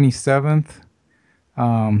 27th.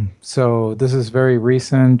 So this is very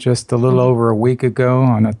recent, just a little over a week ago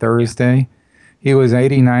on a Thursday. He was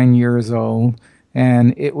 89 years old,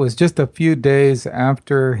 and it was just a few days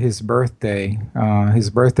after his birthday. His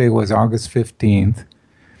birthday was August 15th,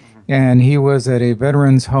 and he was at a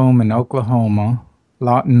veterans home in Oklahoma,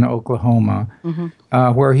 Lawton, Oklahoma,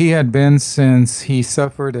 where he had been since he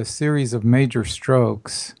suffered a series of major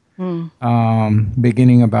strokes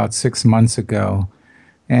beginning about 6 months ago.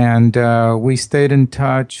 And we stayed in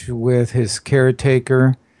touch with his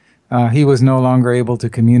caretaker. He was no longer able to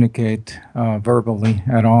communicate verbally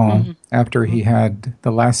at all after he had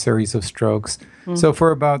the last series of strokes. So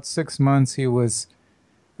for about 6 months, he was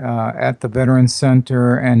at the Veterans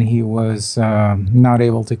Center, and he was not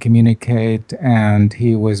able to communicate, and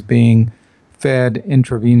he was being fed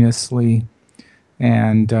intravenously.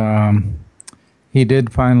 And he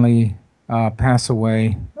did finally pass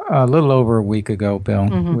away a little over a week ago, Bill.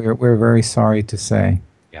 We're very sorry to say.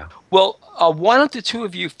 Yeah. Well, why don't the two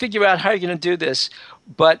of you figure out how you're going to do this,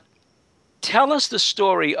 but tell us the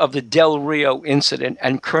story of the Del Rio incident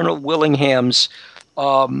and Colonel Willingham's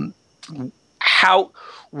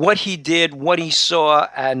what he did, what he saw,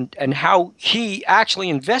 and how he actually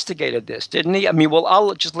investigated this, didn't he? I mean, well,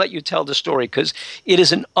 I'll just let you tell the story because it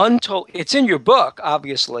is an untold. It's in your book,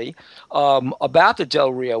 obviously, about the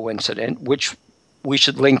Del Rio incident, which we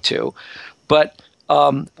should link to, but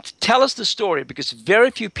tell us the story because very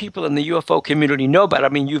few people in the UFO community know about it. I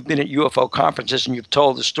mean, you've been at UFO conferences and you've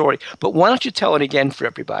told the story, but why don't you tell it again for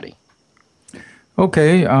everybody?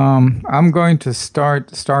 Okay, I'm going to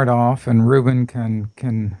start off, and Ruben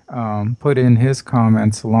can put in his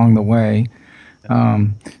comments along the way.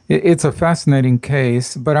 It's a fascinating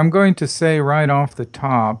case, but I'm going to say right off the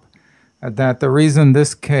top that the reason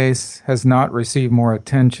this case has not received more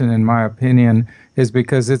attention, in my opinion, is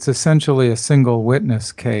because it's essentially a single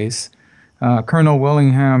witness case. Colonel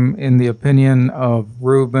Willingham, in the opinion of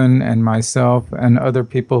Ruben and myself and other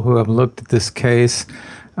people who have looked at this case,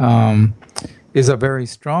 is a very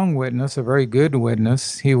strong witness, a very good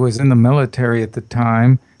witness. He was in the military at the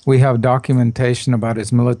time. We have documentation about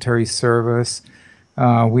his military service.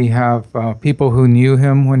 We have people who knew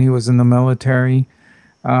him when he was in the military.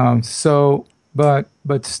 But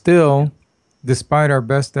still, despite our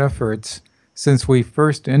best efforts, since we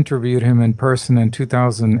first interviewed him in person in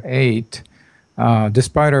 2008,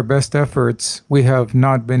 despite our best efforts, we have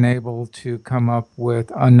not been able to come up with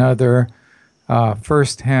another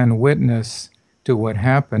first-hand witness to what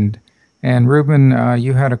happened. And Ruben,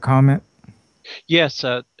 you had a comment? Yes,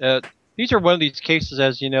 these are one of these cases,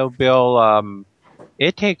 as you know, Bill,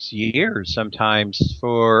 it takes years sometimes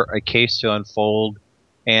for a case to unfold.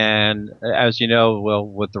 And as you know, well,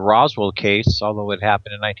 with the Roswell case, although it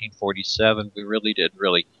happened in 1947, we really didn't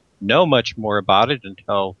know much more about it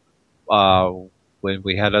until when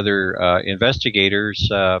we had other investigators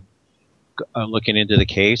looking into the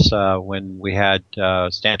case. When we had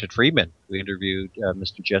Stanton Friedman, we interviewed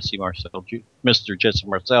Mr. Jesse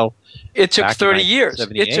Marcel. It took 30 years.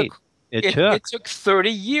 It took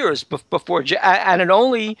 30 years before, and it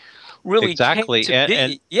only really exactly came to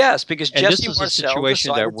be. Yes, because Jesse Marcel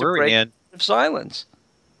situation that we're in of silence.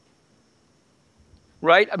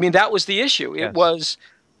 Right? I mean, that was the issue. It was.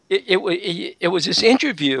 It was this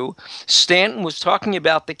interview. Stanton was talking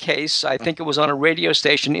about the case. I think it was on a radio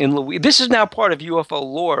station in Louisiana. This is now part of UFO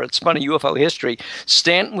lore. It's funny, UFO history.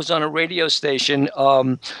 Stanton was on a radio station.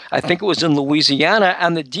 I think it was in Louisiana,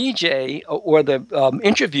 and the DJ or the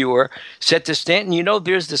interviewer said to Stanton, "You know,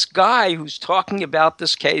 there's this guy who's talking about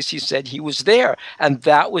this case." He said he was there, and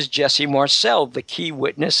that was Jesse Marcel, the key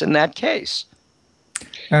witness in that case.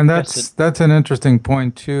 And that's an interesting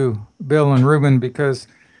point too, Bill and Ruben, because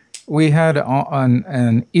we had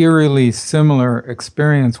an eerily similar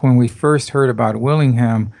experience when we first heard about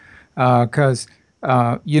Willingham, because,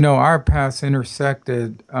 our paths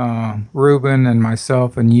intersected, Ruben and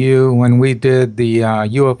myself and you, when we did the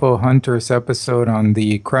UFO Hunters episode on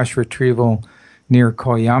the crash retrieval near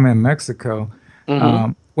Coyame, Mexico.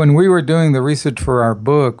 When we were doing the research for our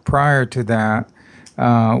book prior to that,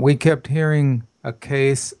 we kept hearing a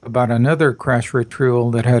case about another crash retrieval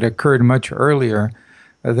that had occurred much earlier.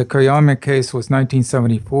 The Coyame case was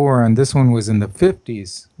 1974, and this one was in the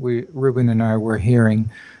 50s. Ruben and I were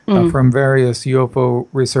hearing from various UFO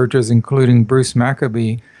researchers, including Bruce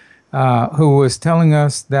Maccabee, who was telling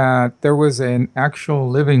us that there was an actual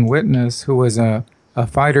living witness who was a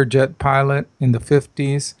fighter jet pilot in the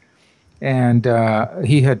 50s, and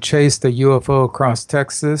he had chased a UFO across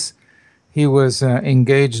Texas, he was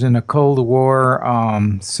engaged in a Cold War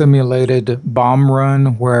simulated bomb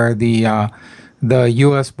run where the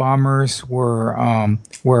U.S. bombers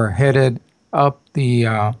were headed up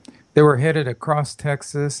they were headed across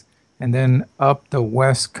Texas and then up the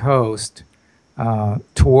West Coast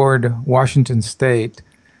toward Washington State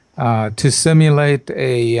to simulate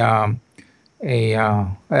a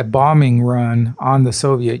bombing run on the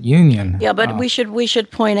Soviet Union. Yeah, but we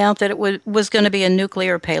should point out that it was going to be a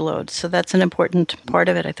nuclear payload, so that's an important part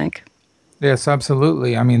of it, I think. Yes,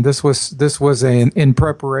 absolutely. I mean, this was in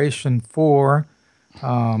preparation for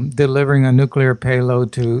delivering a nuclear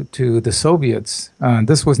payload to the Soviets.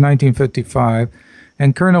 This was 1955,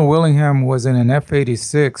 and Colonel Willingham was in an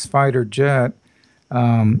F-86 fighter jet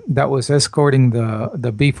that was escorting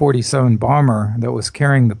the B-47 bomber that was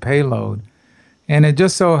carrying the payload. And it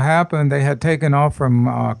just so happened they had taken off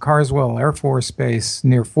from Carswell Air Force Base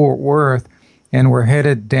near Fort Worth and were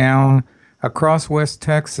headed down across West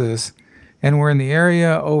Texas and were in the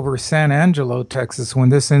area over San Angelo, Texas, when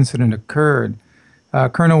this incident occurred.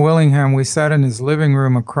 Colonel Willingham, we sat in his living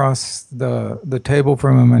room across the table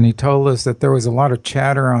from him, and he told us that there was a lot of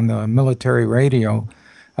chatter on the military radio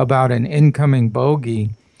about an incoming bogey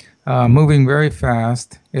moving very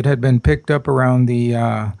fast. It had been picked up around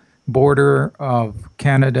the border of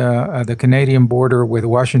Canada, the Canadian border with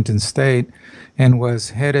Washington State, and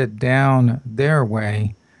was headed down their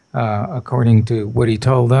way, according to what he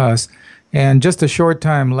told us. And just a short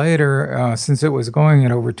time later, since it was going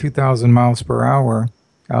at over 2,000 miles per hour,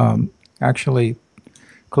 actually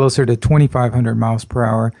closer to 2,500 miles per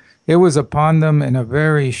hour, it was upon them in a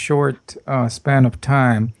very short span of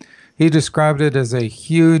time. He described it as a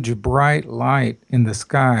huge, bright light in the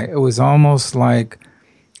sky. It was almost like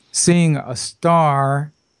seeing a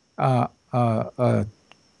star, a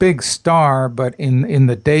big star, but in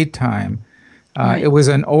the daytime. Right. It was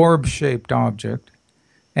an orb-shaped object,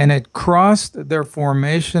 and it crossed their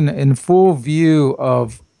formation in full view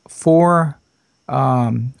of four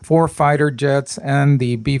fighter jets and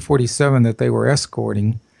the B-47 that they were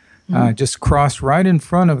escorting. Just crossed right in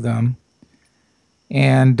front of them.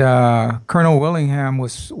 And Colonel Willingham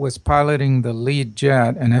was piloting the lead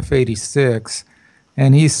jet, an F-86,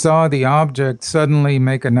 and he saw the object suddenly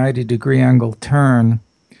make a 90-degree angle turn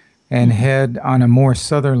and head on a more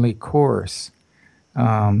southerly course.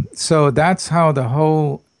 So that's how the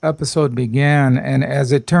whole episode began. And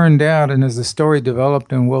as it turned out, and as the story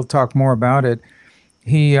developed, and we'll talk more about it,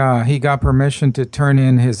 he got permission to turn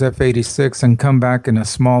in his F-86 and come back in a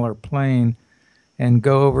smaller plane and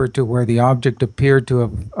go over to where the object appeared to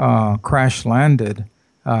have crash landed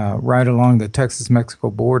right along the Texas-Mexico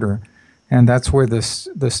border. And that's where the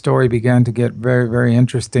story began to get very, very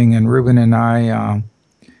interesting. And Ruben and I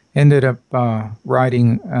ended up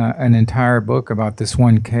writing an entire book about this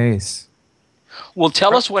one case. Well,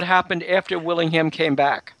 tell us what happened after Willingham came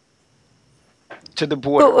back to the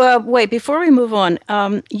border. Wait, before we move on,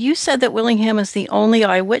 you said that Willingham is the only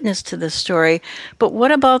eyewitness to this story, but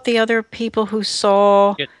what about the other people who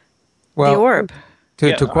saw the orb?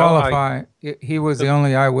 To qualify, he was the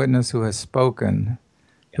only eyewitness who has spoken.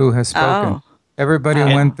 Oh. Everybody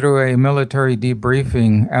went through a military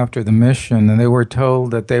debriefing after the mission, and they were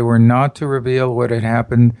told that they were not to reveal what had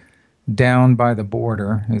happened down by the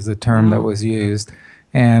border, is the term that was used.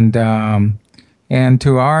 And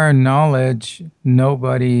to our knowledge,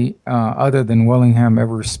 nobody other than Willingham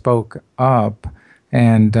ever spoke up.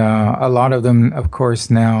 And a lot of them, of course,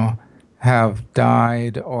 now have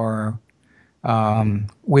died or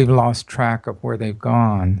we've lost track of where they've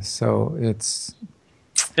gone. So it's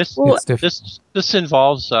This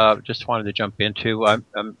involves, just wanted to jump into,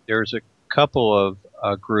 there's a couple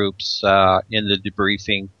of groups in the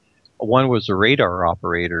debriefing. One was the radar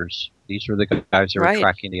operators. These were the guys that were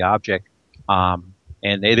tracking the object.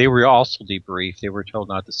 And they were also debriefed. They were told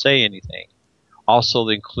not to say anything. Also,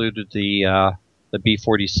 they included the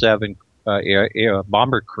B-47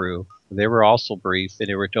 bomber crew. They were also briefed, and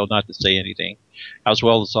they were told not to say anything, as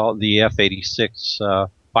well as all the F-86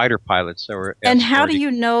 fighter pilots that were. And how do you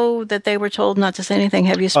know that they were told not to say anything?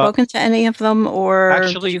 Have you spoken to any of them, or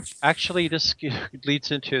actually, this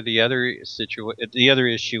leads into the other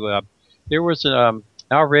issue. There was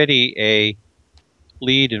already a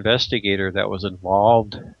lead investigator that was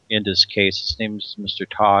involved in this case. His name is Mr.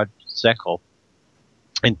 Todd Zeckel,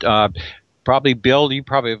 and probably Bill, you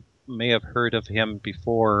probably may have heard of him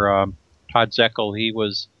before. Todd Zeckel, he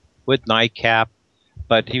was with NICAP,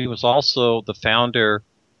 but he was also the founder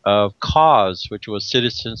of CAUSE, which was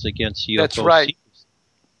Citizens Against UFO. That's right.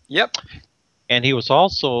 Yep. And he was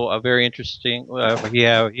also a very interesting. He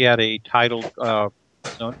had a title.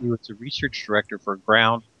 He was the research director for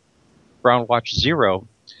Ground Brown Watch Zero.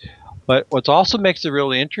 But what also makes it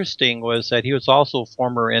really interesting was that he was also a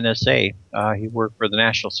former NSA. He worked for the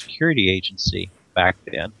National Security Agency back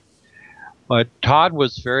then. But Todd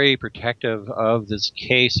was very protective of this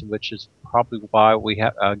case, which is probably why we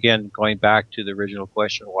have, again, going back to the original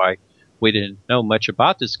question, why we didn't know much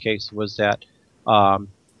about this case, was that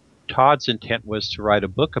Todd's intent was to write a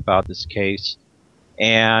book about this case.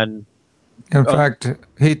 And in fact,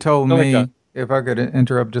 he told me, if I could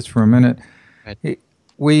interrupt just for a minute,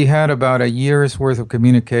 we had about a year's worth of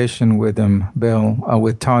communication with him, Bill,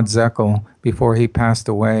 with Todd Zekel, before he passed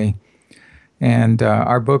away. And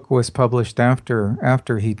our book was published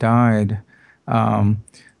after he died.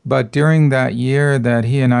 But during that year that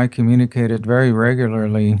he and I communicated very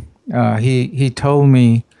regularly, he told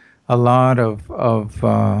me a lot of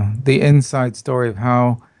the inside story of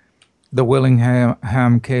how the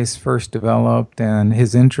Willingham case first developed and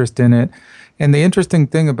his interest in it. And the interesting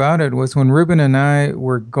thing about it was when Ruben and I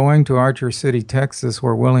were going to Archer City, Texas,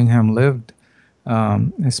 where Willingham lived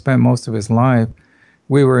and spent most of his life,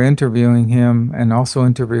 we were interviewing him and also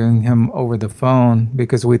interviewing him over the phone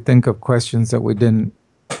because we think of questions that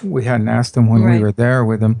we hadn't asked him when we were there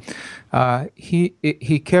with him.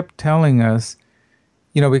 He kept telling us,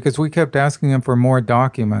 because we kept asking him for more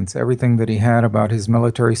documents, everything that he had about his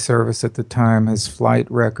military service at the time, his flight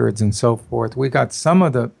records and so forth. We got some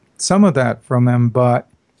of that from him, but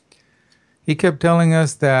he kept telling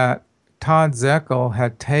us that Todd Zekel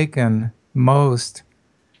had taken most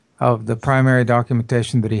of the primary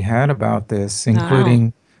documentation that he had about this,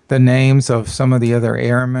 including the names of some of the other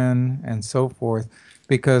airmen and so forth,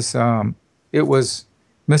 because it was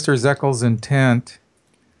Mr. Zekel's intent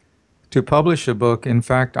to publish a book. In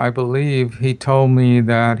fact, I believe he told me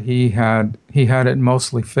that he had it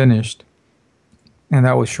mostly finished, and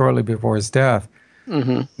that was shortly before his death.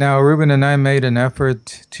 Mm-hmm. Now, Ruben and I made an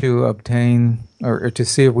effort to obtain, or to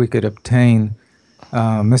see if we could obtain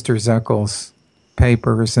Mr. Zekel's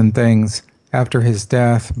papers and things after his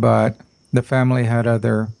death, but the family had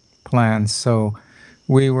other plans, so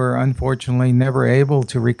we were unfortunately never able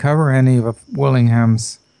to recover any of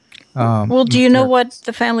Willingham's well, do you know what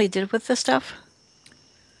the family did with the stuff?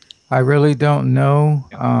 I really don't know.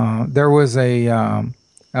 There was a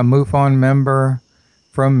MUFON member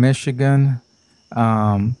from Michigan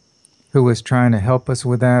who was trying to help us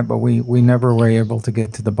with that, but we never were able to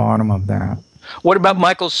get to the bottom of that. What about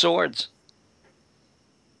Michael Swords?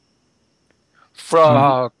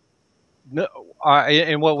 From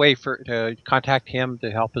in what way to contact him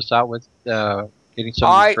to help us out with getting some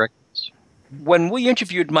of these records? When we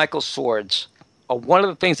interviewed Michael Swords, one of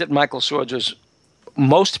the things that Michael Swords was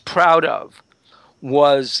most proud of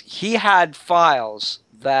was he had files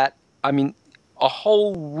that, a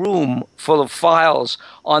whole room full of files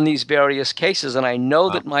on these various cases. And I know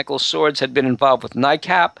that Michael Swords had been involved with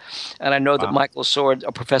NICAP, and I know that Michael Swords,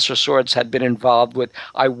 Professor Swords, had been involved with,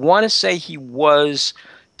 I want to say he was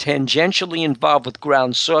tangentially involved with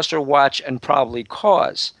Ground Saucer Watch and probably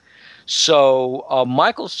CAUSE. So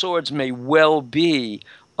Michael Swords may well be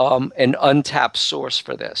an untapped source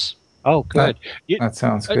for this. Oh, good. That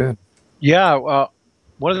sounds good. Yeah.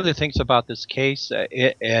 One of the things about this case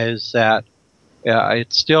is that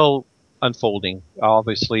it's still unfolding.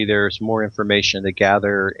 Obviously, there's more information to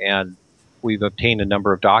gather, and we've obtained a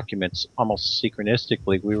number of documents almost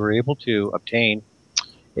synchronistically. We were able to obtain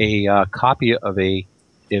a copy of a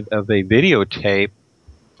videotape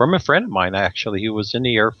from a friend of mine, actually. He was in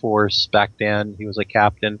the Air Force back then. He was a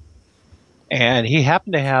captain. And he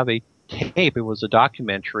happened to have a tape. It was a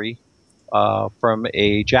documentary from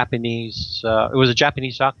a Japanese, it was a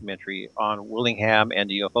Japanese documentary on Willingham and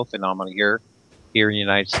the UFO phenomenon here in the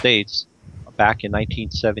United States back in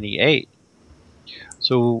 1978.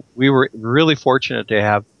 So we were really fortunate to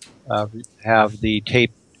have the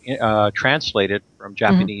tape translated from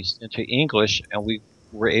Japanese into English, and we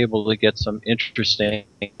were able to get some interesting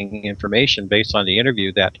information based on the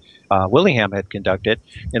interview that Willingham had conducted.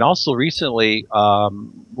 And also recently,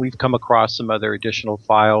 we've come across some other additional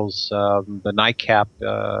files, the NICAP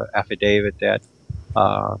affidavit that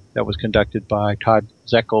was conducted by Todd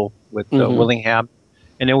Zekel with Willingham.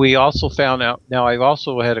 And then we also found out, now I've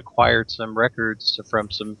also had acquired some records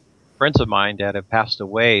from some friends of mine that have passed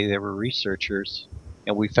away. They were researchers,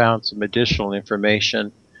 and we found some additional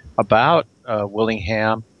information about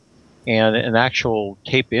Willingham and an actual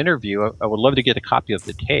tape interview. I would love to get a copy of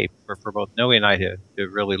the tape for both Noe and I to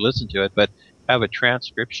really listen to it, but have a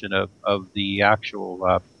transcription of the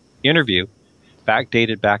actual interview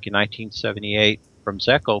dated back in 1978 from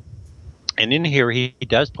Zekel. And in here he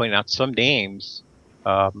does point out some names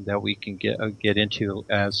that we can get into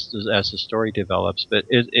as the story develops, but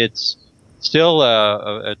it's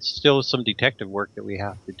it's still some detective work that we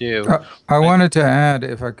have to do. I wanted to add,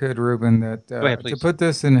 if I could, Ruben, that Go ahead, please. to put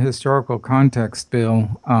this in historical context,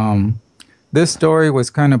 Bill, this story was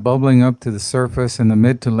kind of bubbling up to the surface in the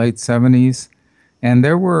mid to late 70s, and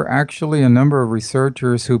there were actually a number of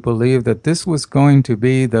researchers who believed that this was going to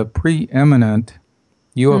be the preeminent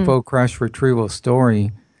UFO crash retrieval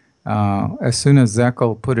story. As soon as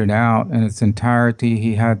Zeckel put it out in its entirety,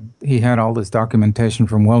 he had all this documentation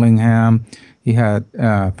from Willingham. He had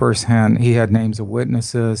he had names of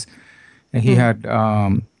witnesses, and he had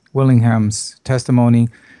Willingham's testimony.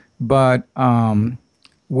 But Todd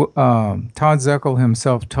Zeckel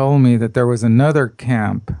himself told me that there was another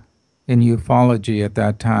camp in ufology at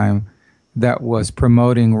that time that was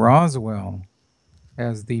promoting Roswell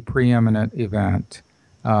as the preeminent event.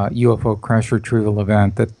 UFO crash retrieval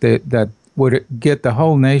event that would get the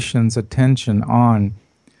whole nation's attention on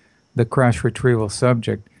the crash retrieval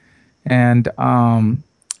subject. And now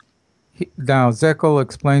Zeckel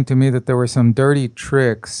explained to me that there were some dirty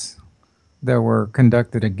tricks that were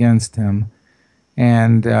conducted against him.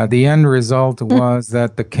 And the end result was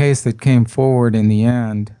that the case that came forward in the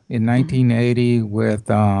end in 1980 with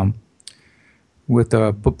the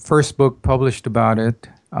first book published about it,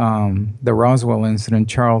 the Roswell incident,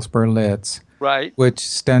 Charles Berlitz, right, which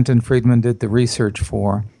Stanton Friedman did the research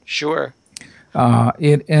for. Sure.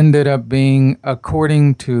 It ended up being,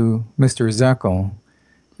 according to Mr. Zeckel,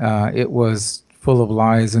 it was full of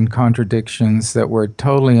lies and contradictions that were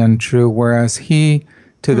totally untrue. Whereas he,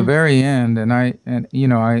 to the very end, and I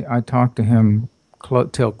talked to him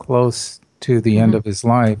till close to the end of his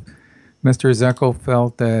life. Mr. Zeckel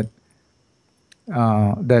felt that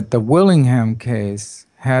the Willingham case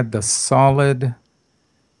had the solid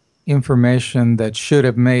information that should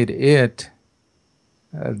have made it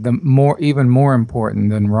even more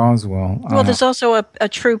important than Roswell. Well, there's also a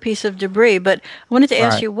true piece of debris. But I wanted to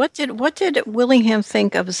ask you, what did Willingham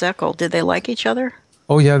think of Zeckel? Did they like each other?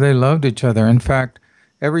 Oh yeah, they loved each other. In fact,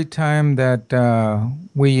 every time that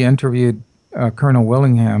we interviewed Colonel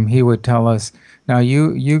Willingham, he would tell us, "Now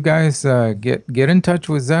you guys get in touch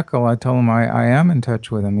with Zeckel." I told him I am in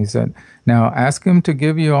touch with him. He said, "Now ask him to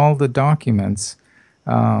give you all the documents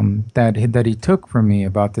that he took from me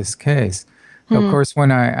about this case." Of course,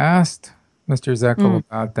 when I asked Mr. Zeckel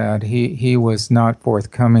about that, he was not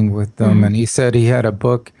forthcoming with them, and he said he had a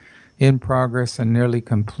book in progress and nearly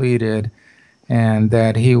completed, and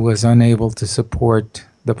that he was unable to support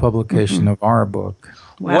the publication of our book.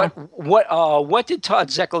 Wow. What did Todd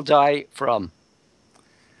Zeckel die from?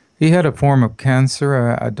 He had a form of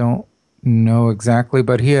cancer. I don't know exactly,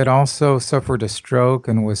 but he had also suffered a stroke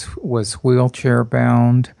and was wheelchair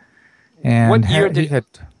bound, and he had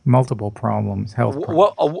multiple problems, health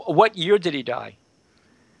problems. What year did he die?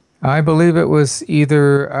 I believe it was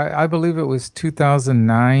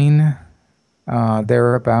 2009,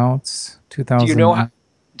 thereabouts. 2009.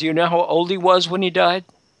 Do you know how old he was when he died?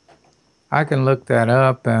 I can look that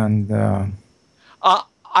up, and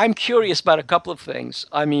I'm curious about a couple of things.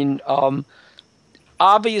 I mean,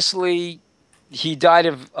 obviously, he died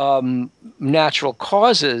of natural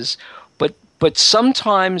causes, but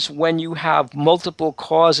sometimes when you have multiple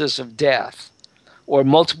causes of death or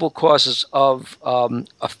multiple causes of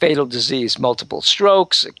a fatal disease, multiple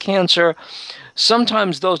strokes, cancer,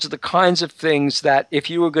 sometimes those are the kinds of things that if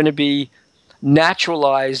you were going to be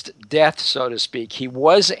naturalized death, so to speak. He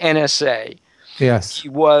was NSA. Yes.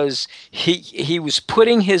 He was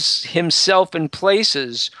putting himself in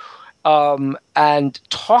places and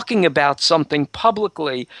talking about something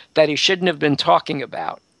publicly that he shouldn't have been talking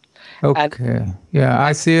about. Okay.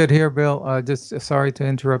 I see it here, Bill. Just sorry to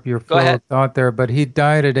interrupt your flow of thought there, but he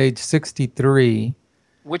died at age 63.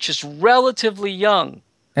 Which is relatively young.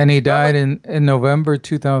 And he died in November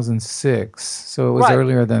 2006, so it was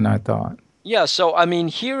earlier than I thought. Yeah, so I mean,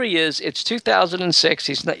 here he is. It's 2006.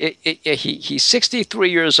 He's 63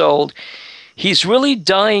 years old. He's really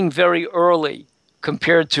dying very early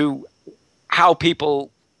compared to how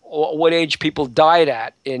what age people died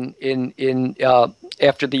at in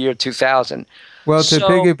after the year 2000. Well, to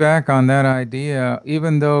piggyback on that idea,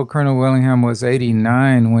 even though Colonel Willingham was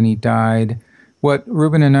 89 when he died, what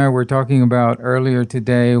Ruben and I were talking about earlier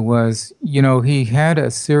today was, he had a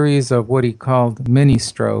series of what he called mini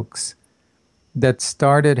strokes that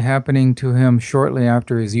started happening to him shortly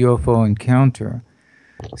after his UFO encounter.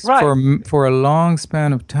 Right. For a long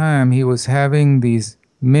span of time, he was having these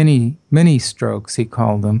mini strokes, he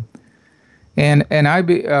called them. And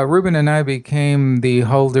Ruben and I became the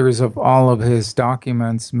holders of all of his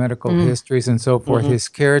documents, medical histories, and so forth. His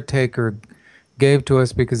caretaker gave to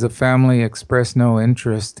us because the family expressed no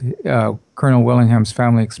interest. Colonel Willingham's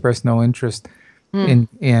family expressed no interest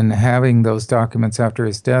in having those documents after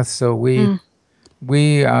his death. So we've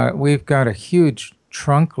got a huge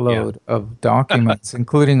trunk load of documents,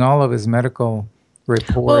 including all of his medical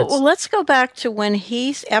reports. Well, let's go back to when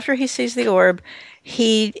after he sees the orb,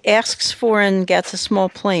 he asks for and gets a small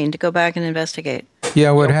plane to go back and investigate.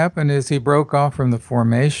 Yeah, what happened is he broke off from the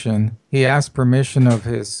formation. He asked permission of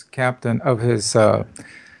his captain, of his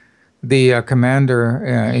the commander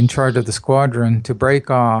in charge of the squadron, to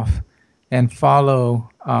break off and follow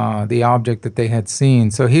the object that they had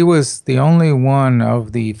seen. So he was the only one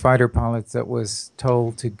of the fighter pilots that was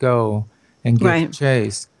told to go and give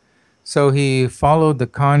chase. So he followed the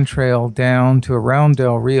contrail down to around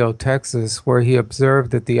Del Rio, Texas, where he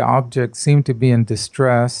observed that the object seemed to be in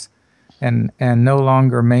distress and no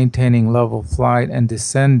longer maintaining level flight and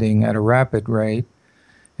descending at a rapid rate.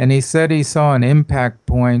 And he said he saw an impact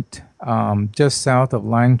point just south of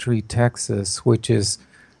Langtree, Texas, which is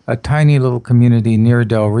a tiny little community near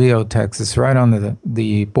Del Rio, Texas, right on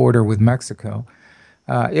the border with Mexico.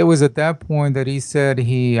 It was at that point that he said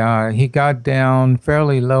he got down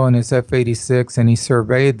fairly low in his F-86 and he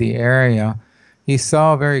surveyed the area. He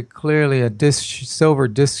saw very clearly a silver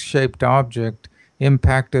disc-shaped object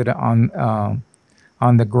impacted on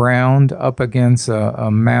the ground up against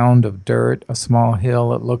a mound of dirt, a small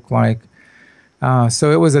hill it looked like.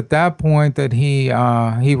 So it was at that point that he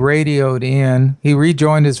radioed in. He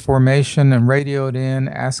rejoined his formation and radioed in,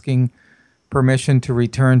 asking permission to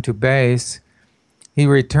return to base. He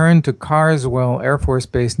returned to Carswell Air Force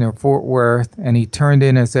Base near Fort Worth, and he turned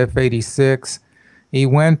in his F-86. He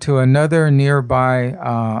went to another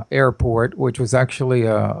nearby airport, which was actually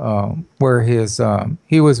where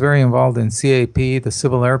he was very involved in CAP, the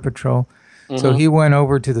Civil Air Patrol. So he went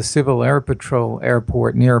over to the Civil Air Patrol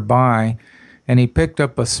airport nearby, and he picked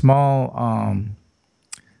up a small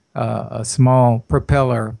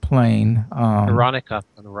propeller plane. Aeronica.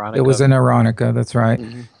 It was an Aeronica, that's right.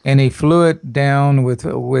 And he flew it down with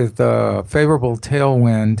favorable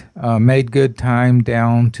tailwind, made good time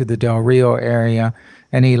down to the Del Rio area,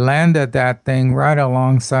 and he landed that thing right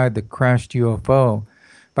alongside the crashed UFO.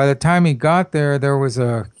 By the time he got there, there was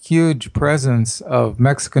a huge presence of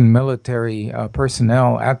Mexican military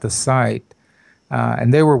personnel at the site,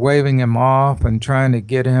 and they were waving him off and trying to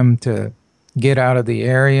get him to get out of the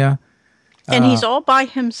area. And he's all by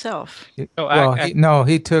himself. He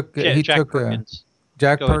took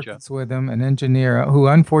Jack Perkins with him, an engineer who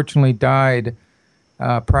unfortunately died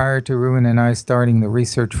prior to Ruben and I starting the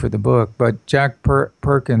research for the book. But Jack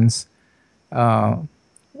Perkins, an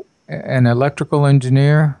electrical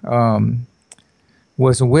engineer,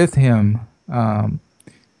 was with him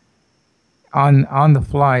on the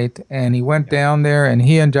flight, and he went down there, and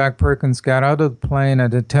he and Jack Perkins got out of the plane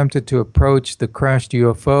and attempted to approach the crashed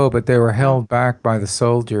UFO, but they were held back by the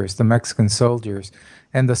soldiers, the Mexican soldiers.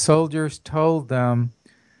 And the soldiers told them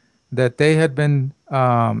that they had been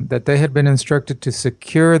instructed to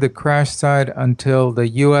secure the crash site until the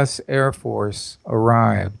U.S. Air Force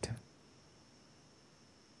arrived.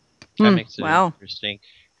 That makes it interesting.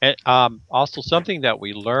 And also, something that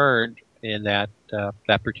we learned in that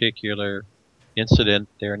particular incident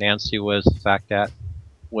there, Nancy, was the fact that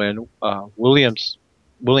when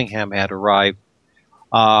Willingham had arrived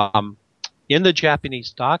in the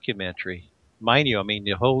Japanese documentary, mind you, I mean,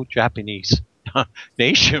 the whole Japanese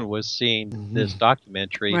nation was seeing this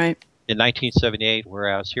documentary in 1978,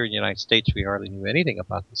 whereas here in the United States we hardly knew anything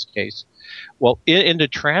about this case. Well, in the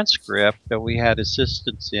transcript that we had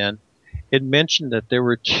assistance in, it mentioned that there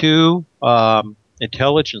were two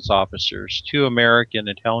intelligence officers, two American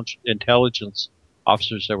intelligence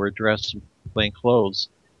officers that were dressed in plain clothes.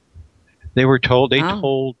 They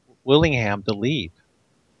told Willingham to leave,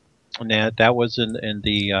 and that was in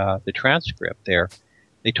the transcript there.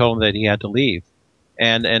 They told him that he had to leave,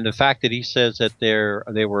 and the fact that he says that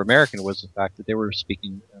they were American was the fact that they were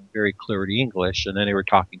speaking very clearly English, and then they were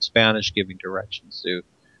talking Spanish, giving directions to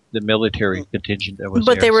the military contingent that was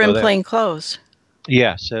there. But they were in plain clothes.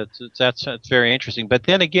 Yes, that's very interesting. But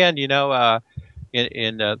then again, you know,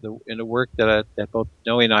 in the work that both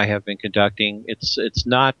Noe and I have been conducting, it's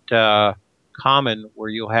not common where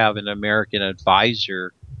you'll have an American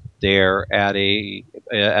advisor there at a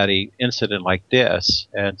incident like this.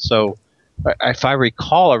 And so, if I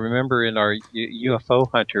recall, I remember in our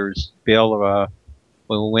UFO Hunters, Bill,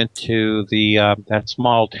 when we went to that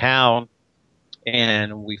small town,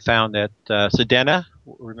 and we found that Sedena.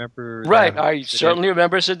 Remember? Right, I certainly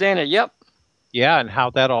remember Sedena. Yep. Yeah, and how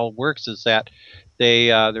that all works is that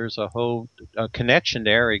there's a whole connection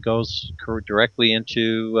there. It goes directly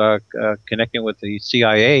into connecting with the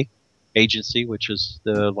CIA agency, which is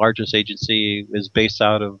the largest agency, is based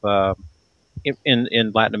out of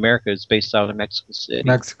in Latin America. It's based out of Mexico City.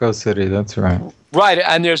 Mexico City, that's right. Right,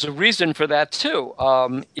 and there's a reason for that too.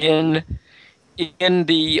 In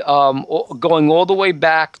the going all the way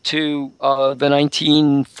back to the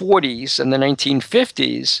 1940s and the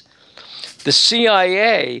 1950s, the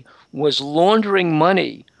CIA was laundering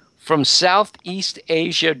money from Southeast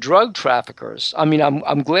Asia drug traffickers. I mean,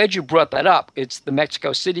 I'm glad you brought that up. It's the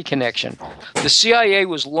Mexico City connection. The CIA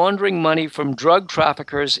was laundering money from drug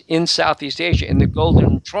traffickers in Southeast Asia, in the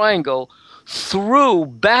Golden Triangle, through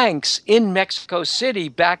banks in Mexico City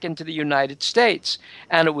back into the United States.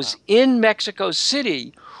 And it was in Mexico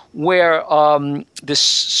City where this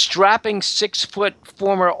strapping 6-foot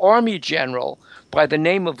former Army general by the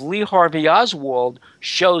name of Lee Harvey Oswald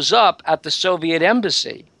shows up at the Soviet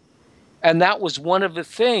embassy. And that was one of the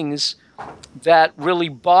things that really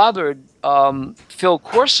bothered Phil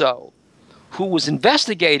Corso, who was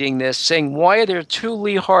investigating this, saying, why are there two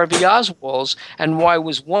Lee Harvey Oswalds, and why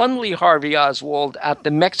was one Lee Harvey Oswald at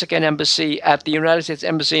the Mexican embassy, at the United States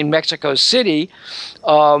Embassy in Mexico City,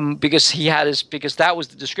 because that was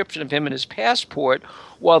the description of him in his passport,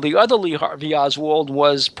 while the other Lee Harvey Oswald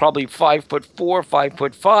was probably 5'4",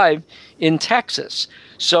 5'5" in Texas.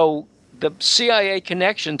 So the CIA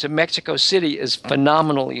connection to Mexico City is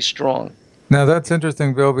phenomenally strong. Now that's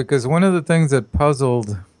interesting, Bill, because one of the things that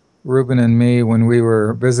puzzled Ruben and me when we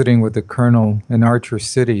were visiting with the colonel in Archer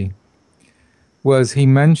City was he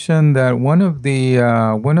mentioned that one of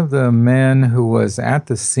the men who was at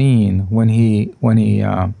the scene when he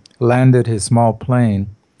landed his small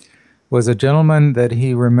plane was a gentleman that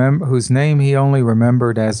whose name he only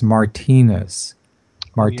remembered as Martinez.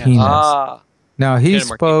 Martinez. Now he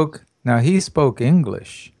spoke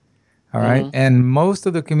English. All right. Mm-hmm. And most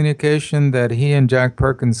of the communication that he and Jack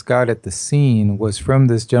Perkins got at the scene was from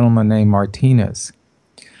this gentleman named Martinez.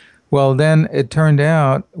 Well, then it turned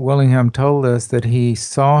out, Willingham told us that he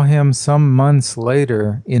saw him some months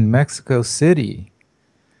later in Mexico City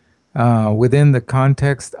within the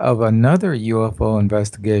context of another UFO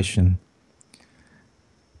investigation.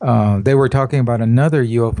 They were talking about another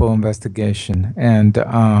UFO investigation. And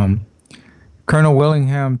Colonel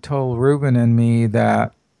Willingham told Ruben and me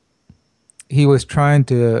that he was trying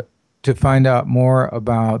to find out more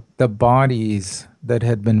about the bodies that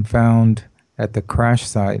had been found at the crash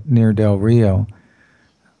site near Del Rio,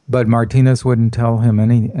 but Martinez wouldn't tell him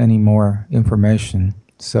any more information.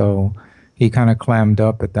 So he kind of clammed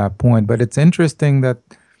up at that point. But it's interesting that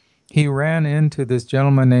he ran into this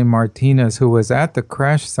gentleman named Martinez who was at the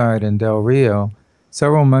crash site in Del Rio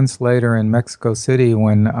several months later in Mexico City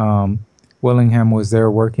when Willingham was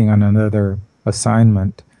there working on another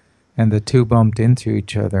assignment. And the two bumped into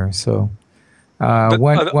each other. So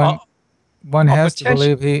one has to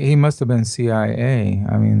believe he must have been CIA.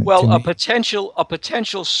 I mean, well, a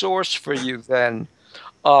potential source for you then,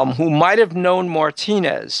 who might have known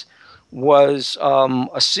Martinez, was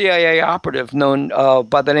a CIA operative known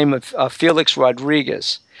by the name of Felix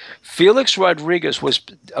Rodriguez. Felix Rodriguez was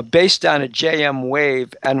based down at JM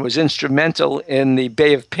Wave and was instrumental in the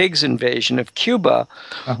Bay of Pigs invasion of Cuba,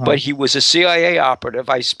 but he was a CIA operative.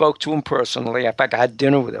 I spoke to him personally. In fact, I had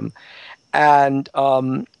dinner with him. And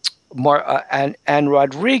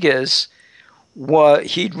Rodriguez,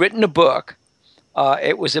 he'd written a book.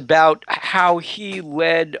 It was about how he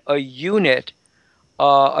led a unit,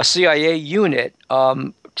 a CIA unit,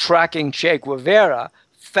 tracking Che Guevara,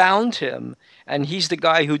 found him, and he's the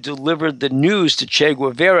guy who delivered the news to Che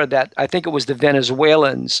Guevara that I think it was the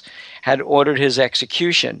Venezuelans had ordered his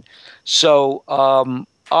execution. So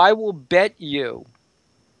I will bet you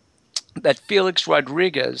that Felix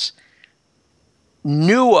Rodriguez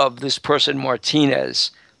knew of this person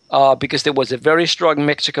Martinez because there was a very strong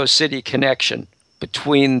Mexico City connection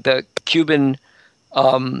between the Cuban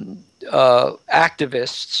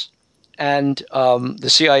activists and the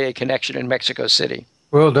CIA connection in Mexico City.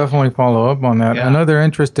 We'll definitely follow up on that. Yeah. Another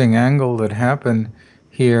interesting angle that happened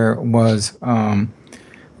here was, a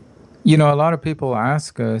lot of people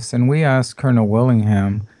ask us, and we asked Colonel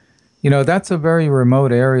Willingham, that's a very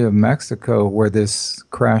remote area of Mexico where this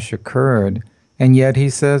crash occurred. And yet he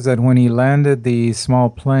says that when he landed the small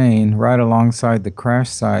plane right alongside the crash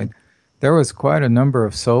site, there was quite a number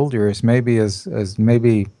of soldiers, maybe as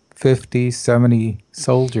maybe 50, 70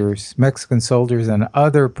 soldiers, Mexican soldiers, and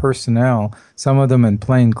other personnel, some of them in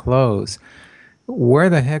plain clothes.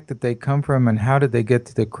 Where the heck did they come from, and how did they get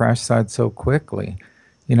to the crash site so quickly?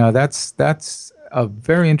 That's a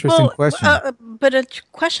very interesting question. But a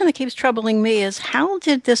question that keeps troubling me is, how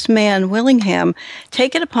did this man, Willingham,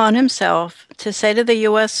 take it upon himself to say to the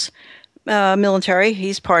U.S. Military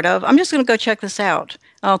he's part of, I'm just going to go check this out.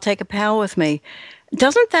 I'll take a pal with me.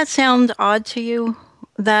 Doesn't that sound odd to you?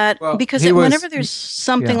 Because whenever there's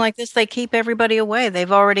something like this, they keep everybody away.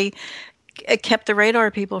 They've already kept the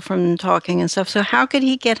radar people from talking and stuff. So how could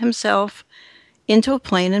he get himself into a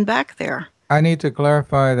plane and back there? I need to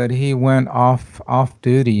clarify that he went off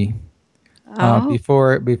duty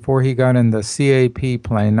before he got in the CAP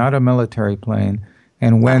plane, not a military plane,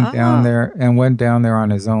 and went down there on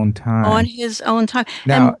his own time. On his own time.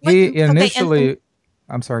 Now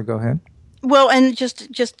I'm sorry. Go ahead. Well, and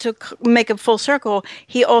just to make a full circle,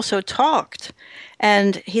 he also talked,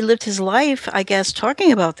 and he lived his life, I guess,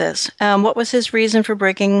 talking about this. What was his reason for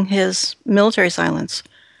breaking his military silence?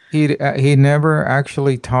 He never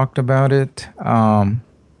actually talked about it. The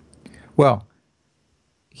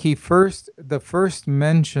first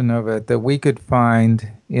mention of it that we could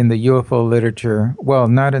find in the UFO literature, well,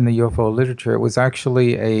 not in the UFO literature, it was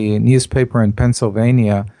actually a newspaper in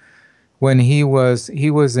Pennsylvania. When he was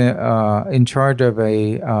in charge of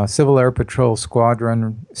a Civil Air Patrol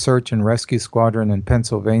squadron, search and rescue squadron in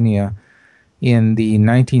Pennsylvania in the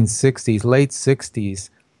 1960s, late 60s,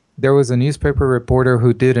 there was a newspaper reporter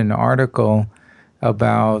who did an article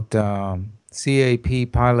about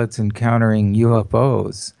CAP pilots encountering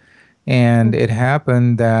UFOs. And it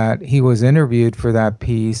happened that he was interviewed for that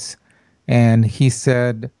piece, and he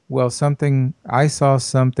said, well, I saw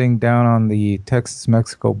something down on the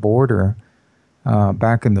Texas-Mexico border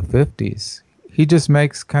back in the 50s. He just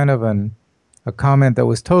makes kind of a comment that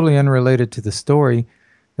was totally unrelated to the story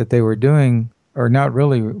that they were doing, or not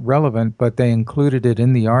really relevant, but they included it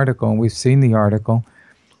in the article, and we've seen the article.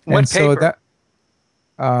 What paper? So that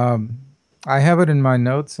I have it in my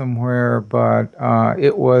notes somewhere, but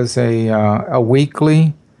it was a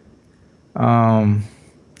weekly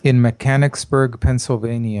in Mechanicsburg,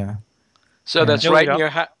 Pennsylvania. So that's right near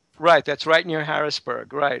that's right near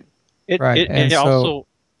Harrisburg, right? Go ahead.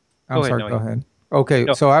 Okay,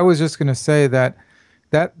 no. So I was just going to say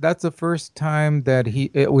that's the first time that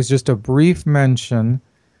it was just a brief mention,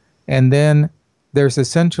 and then there's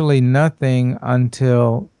essentially nothing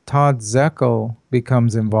until Todd Zeckel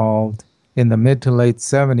becomes involved in the mid to late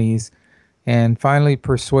 70s, and finally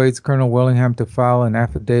persuades Colonel Willingham to file an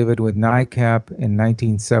affidavit with NICAP in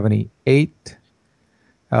 1978,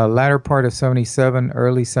 latter part of 77,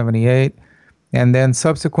 early 78. And then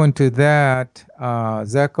subsequent to that,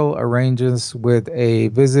 Zeckel arranges with a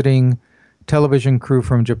visiting television crew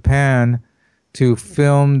from Japan to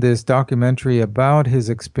film this documentary about his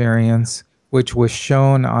experience, which was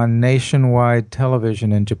shown on nationwide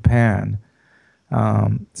television in Japan.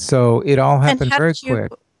 So it all happened very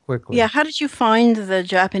quickly. Yeah, how did you find the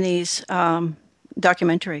Japanese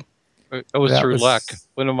documentary? It was through luck.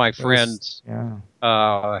 One of my friends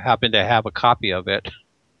happened to have a copy of it.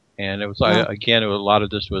 And it was, again, a lot of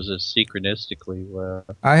this was synchronistically.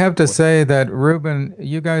 I have to say that Ruben,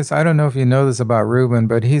 you guys, I don't know if you know this about Ruben,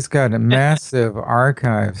 but he's got massive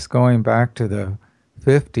archives going back to the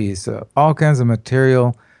 50s, all kinds of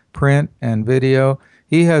material, print and video.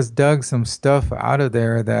 He has dug some stuff out of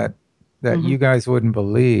there that you guys wouldn't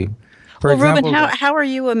believe. For example, Ruben, how are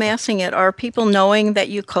you amassing it? Are people knowing that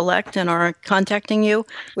you collect and are contacting you,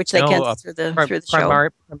 which they can through the show?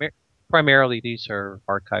 Primarily, these are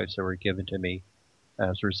archives that were given to me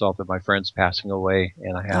as a result of my friends passing away,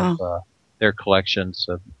 and I have their collections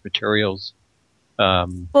of materials,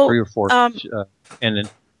 3 or 4, and then,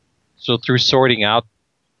 so through sorting out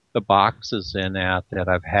the boxes in that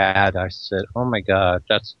I've had, I said, "Oh my God!"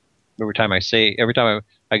 That's every time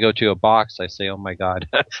I go to a box, I say, "Oh my God!"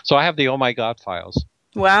 So I have the "Oh my God" files.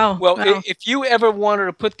 Wow. Well, if you ever wanted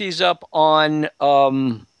to put these up on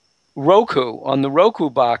Roku, on the Roku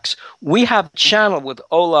box, we have a channel with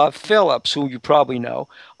Olaf Phillips, who you probably know.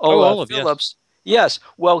 Olaf Phillips. Yes.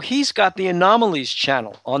 Well, he's got the Anomalies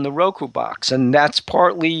channel on the Roku box, and that's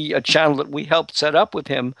partly a channel that we helped set up with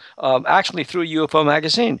him, actually through UFO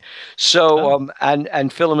Magazine. So,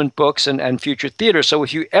 and Filament Books and Future Theater. So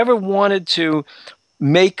if you ever wanted to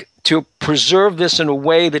preserve this in a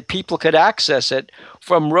way that people could access it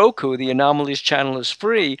from Roku, the Anomalies channel is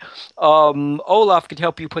free. Olaf could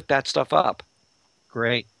help you put that stuff up.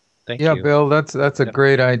 Great. Thank you. Yeah, Bill, that's a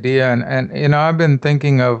great idea. And I've been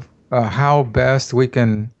thinking of how best we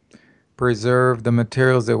can preserve the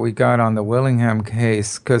materials that we got on the Willingham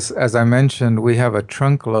case, because as I mentioned, we have a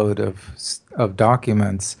trunk load of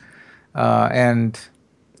documents, and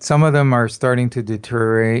some of them are starting to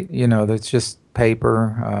deteriorate. That's just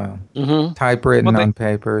paper, typewritten on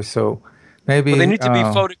paper. So Maybe they need to be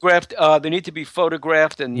photographed. They need to be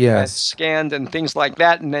photographed and scanned and things like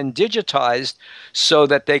that, and then digitized so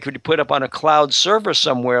that they could be put up on a cloud server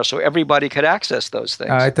somewhere, so everybody could access those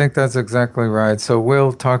things. I think that's exactly right. So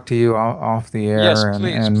we'll talk to you off the air,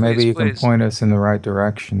 and maybe you can point us in the right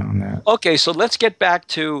direction on that. Okay, so let's get back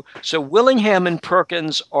to Willingham and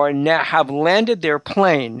Perkins have landed their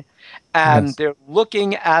plane. And they're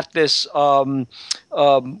looking at this group,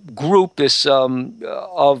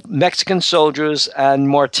 of Mexican soldiers and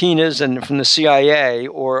Martinez and from the CIA,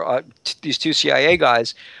 or these two CIA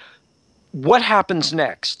guys. What happens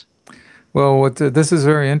next? Well, this is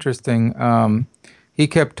very interesting. He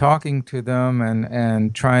kept talking to them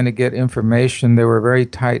and trying to get information. They were very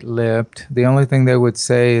tight-lipped. The only thing they would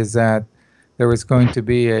say is that there was going to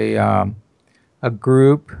be a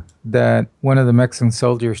group that one of the Mexican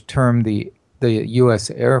soldiers termed the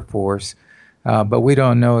U.S. Air Force, but we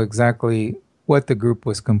don't know exactly what the group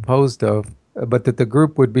was composed of, but that the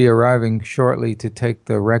group would be arriving shortly to take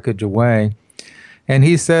the wreckage away. And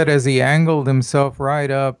he said as he angled himself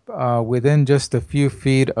right up within just a few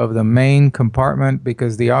feet of the main compartment,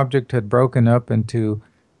 because the object had broken up into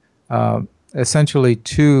essentially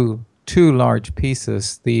two large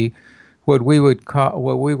pieces, what we would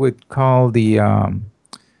call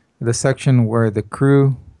the section where the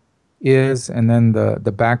crew is, and then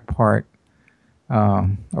the back part,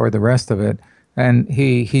 or the rest of it. And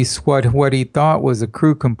what he thought was a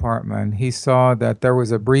crew compartment. He saw that there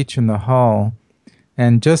was a breach in the hull,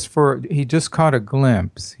 and he just caught a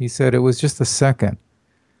glimpse. He said it was just a second,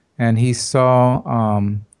 and he saw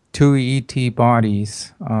two ET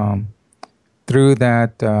bodies through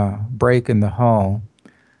that break in the hull.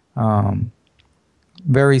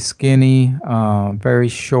 Very skinny, very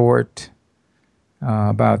short,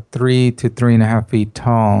 about 3 to 3.5 feet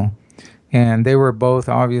tall. And they were both,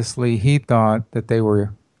 obviously, he thought that they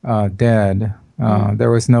were dead. There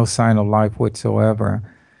was no sign of life whatsoever.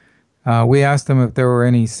 We asked him if there were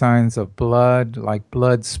any signs of blood, like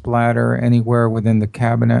blood splatter anywhere within the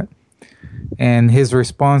cabinet. And his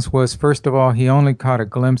response was, first of all, he only caught a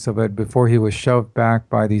glimpse of it before he was shoved back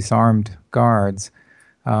by these armed guards.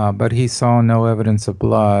 But he saw no evidence of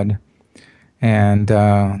blood. And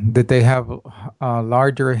did they have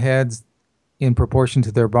larger heads in proportion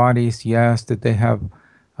to their bodies? Yes. Did they have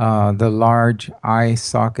the large eye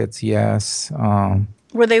sockets? Yes.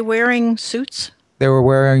 Were they wearing suits? They were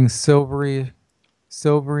wearing silvery,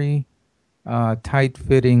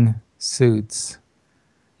 tight-fitting suits.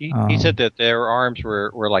 He said that their arms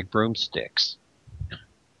were like broomsticks.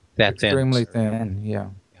 That extremely thin, yeah.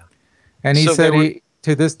 And he said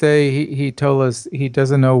to this day, he told us he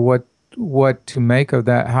doesn't know what to make of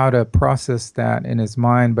that, how to process that in his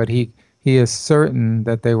mind, but he is certain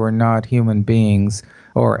that they were not human beings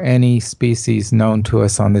or any species known to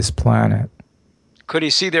us on this planet. Could he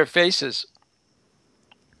see their faces?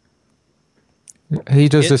 He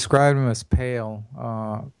just described them as pale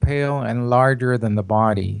and larger than the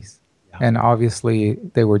bodies, and obviously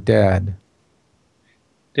they were dead.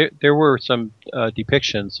 There were some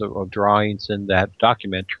depictions of drawings in that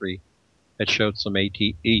documentary that showed some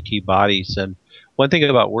AT bodies. And one thing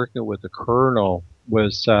about working with the colonel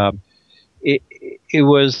was it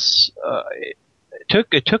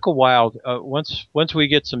took a while. Once we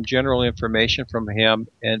get some general information from him,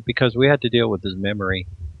 and because we had to deal with his memory,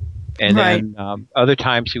 and then other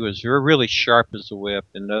times he was really sharp as a whip,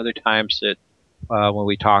 and other times that when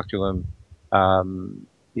we talked to him,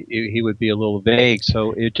 he would be a little vague,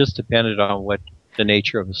 so it just depended on what the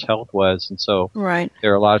nature of his health was, and so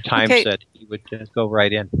there are a lot of times that he would just go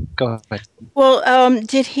right in. Go ahead. Well,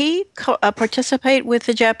 did he participate with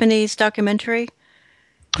the Japanese documentary?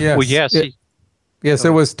 Yes. Well, yes. Yes,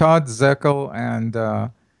 it was Todd Zeckel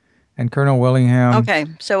and Colonel Willingham. Okay,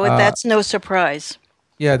 so that's no surprise.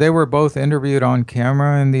 Yeah, they were both interviewed on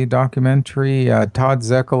camera in the documentary. Todd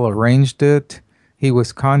Zeckel arranged it. He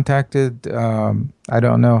was contacted, I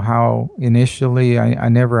don't know how initially, I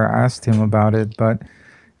never asked him about it, but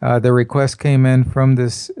the request came in from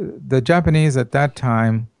the Japanese at that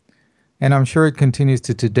time, and I'm sure it continues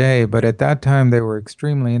to today, but at that time they were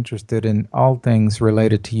extremely interested in all things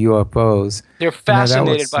related to UFOs. They're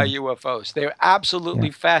fascinated by UFOs. They're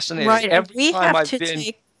absolutely fascinated. Right, every we time have to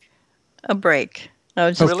take a break. I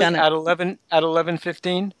was just really? At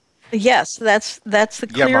 11:15? Yes, that's the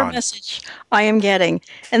clear message I am getting.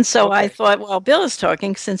 And so I thought, well, Bill is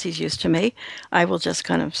talking, since he's used to me, I will just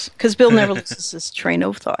kind of, because Bill never loses his train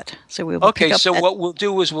of thought. So we will pick up that. What we'll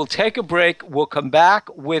do is we'll take a break. We'll come back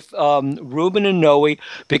with Ruben and Noe,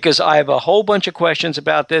 because I have a whole bunch of questions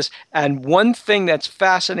about this. And one thing that's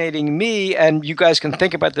fascinating me, and you guys can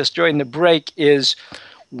think about this during the break, is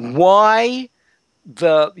why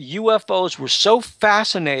the UFOs were so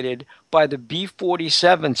fascinated by the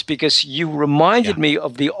B-47s, because you reminded me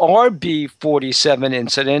of the RB-47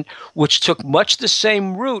 incident, which took much the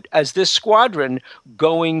same route as this squadron,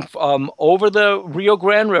 going over the Rio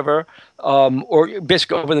Grande River, or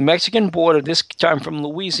basically over the Mexican border, this time from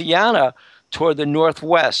Louisiana toward the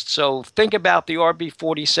northwest. So think about the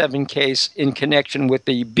RB-47 case in connection with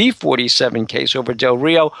the B-47 case over Del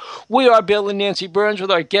Rio. We are Bill and Nancy Burns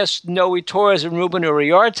with our guests Noe Torres and Ruben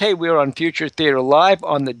Uriarte. We are on Future Theater Live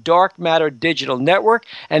on the Dark Matter Digital Network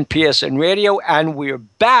and PSN Radio, and we are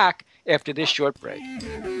back after this short break.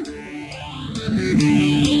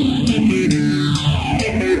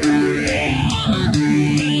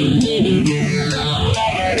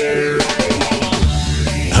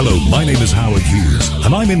 Hello, my name is Howard Hughes,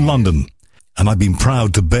 and I'm in London, and I've been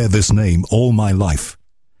proud to bear this name all my life.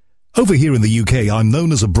 Over here in the UK, I'm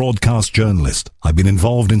known as a broadcast journalist. I've been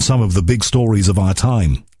involved in some of the big stories of our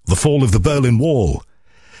time. The fall of the Berlin Wall,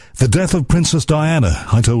 the death of Princess Diana.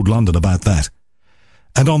 I told London about that.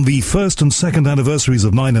 And on the first and second anniversaries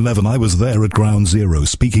of 9/11, I was there at Ground Zero,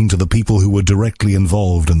 speaking to the people who were directly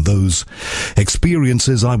involved, and those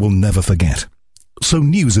experiences I will never forget. So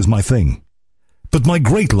news is my thing. But my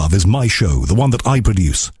great love is my show, the one that I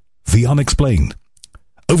produce, The Unexplained.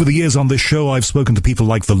 Over the years on this show, I've spoken to people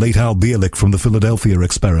like the late Al Bielek from the Philadelphia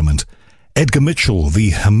Experiment, Edgar Mitchell,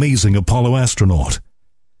 the amazing Apollo astronaut,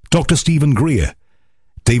 Dr. Stephen Greer,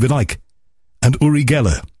 David Icke, and Uri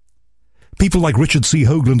Geller. People like Richard C.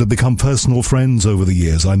 Hoagland have become personal friends over the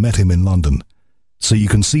years. I met him in London. So you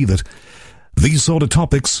can see that these sort of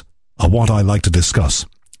topics are what I like to discuss.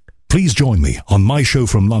 Please join me on my show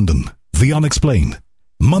from London, The Unexplained,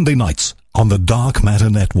 Monday nights on the Dark Matter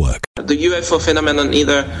Network. The UFO phenomenon,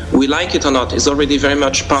 either we like it or not, is already very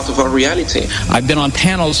much part of our reality. I've been on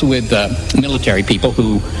panels with military people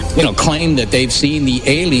who, claim that they've seen the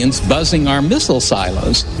aliens buzzing our missile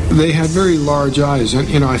silos. They had very large eyes,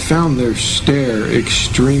 and, I found their stare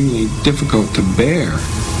extremely difficult to bear.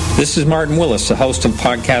 This is Martin Willis, the host of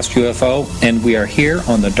Podcast UFO, and we are here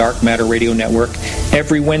on the Dark Matter Radio Network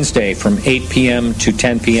every Wednesday from 8 p.m. to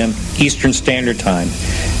 10 p.m. Eastern Standard Time.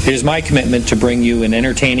 It is my commitment to bring you an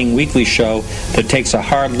entertaining weekly show that takes a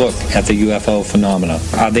hard look at the UFO phenomena.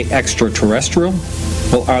 Are they extraterrestrial?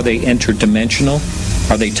 Well, are they interdimensional?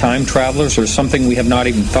 Are they time travelers, or something we have not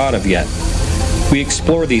even thought of yet? We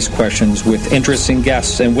explore these questions with interesting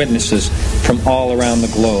guests and witnesses from all around the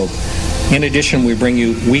globe. In addition, we bring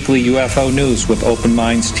you weekly UFO news with Open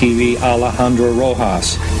Minds TV Alejandro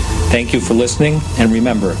Rojas. Thank you for listening, and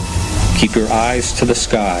remember, keep your eyes to the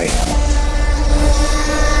sky.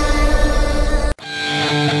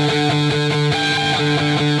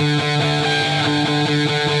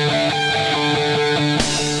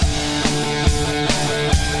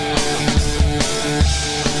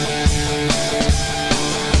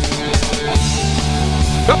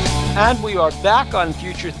 And we are back on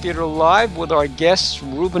Future Theater Live with our guests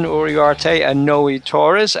Ruben Uriarte and Noe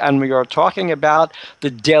Torres, and we are talking about the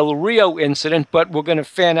Del Rio incident, but we're going to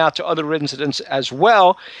fan out to other incidents as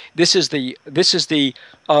well. This is the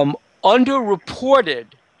underreported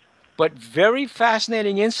but very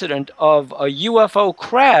fascinating incident of a UFO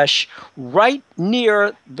crash right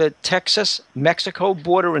near the Texas-Mexico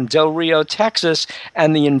border in Del Rio, Texas,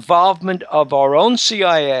 and the involvement of our own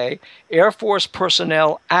CIA, Air Force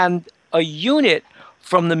personnel, and a unit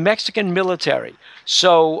from the Mexican military.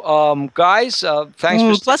 So, guys, thanks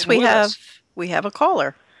for sticking with us. We have a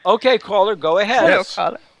caller. Okay, caller, go ahead. Hello,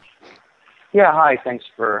 caller. Yeah, hi. Thanks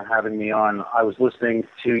for having me on. I was listening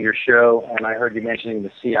to your show, and I heard you mentioning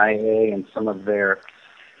the CIA and some of their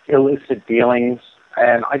illicit dealings.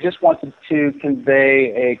 And I just wanted to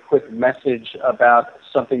convey a quick message about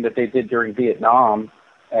something that they did during Vietnam.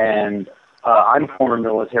 And I'm former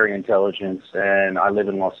military intelligence, and I live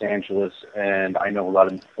in Los Angeles, and I know a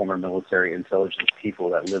lot of former military intelligence people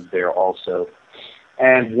that live there also.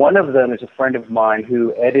 And one of them is a friend of mine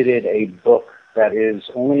who edited a book that is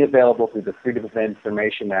only available through the Freedom of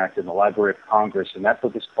Information Act in the Library of Congress, and that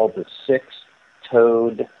book is called The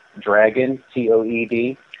Six-Toed Dragon,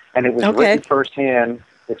 T-O-E-D, and it was written firsthand.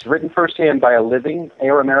 It's written firsthand by a living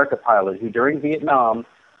Air America pilot who, during Vietnam,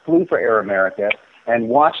 flew for Air America and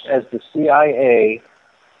watched as the CIA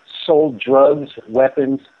sold drugs,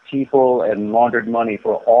 weapons, people, and laundered money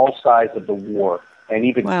for all sides of the war, and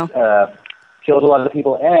even killed a lot of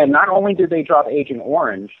people. And not only did they drop Agent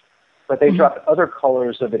Orange, but they dropped other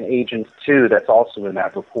colors of an agent, too, that's also in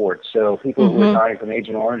that report. So people who are dying from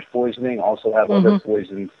Agent Orange poisoning also have other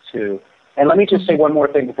poisons, too. And let me just say one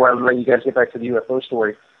more thing before I let you guys get back to the UFO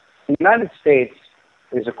story. The United States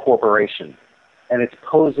is a corporation, and it's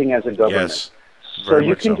posing as a government. Yes. So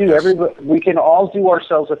you can we can all do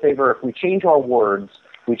ourselves a favor. If we change our words,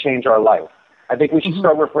 we change our life. I think we should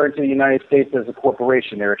start referring to the United States as a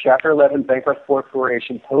corporation. They're a Chapter 11 bankrupt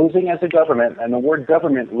corporation posing as a government, and the word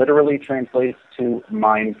government literally translates to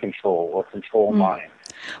mind control or control mind.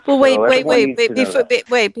 Well, wait.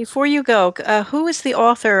 Before you go, who is the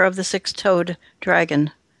author of The Six-Toed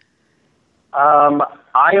Dragon?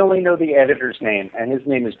 I only know the editor's name, and his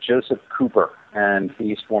name is Joseph Cooper, and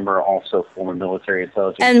he's also former military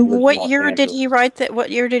intelligence. And what year did he write that? What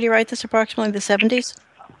year did he write this? Approximately the 70s.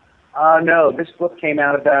 No, this book came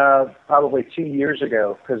out about probably 2 years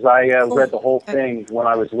ago, because I read the whole thing when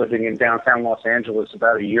I was living in downtown Los Angeles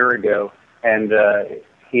about a year ago, and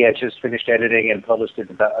he had just finished editing and published it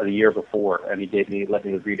about a year before, and he let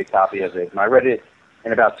me read a copy of it, and I read it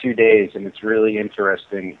in about 2 days, and it's really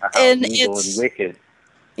interesting how evil and wicked.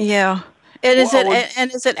 Yeah. And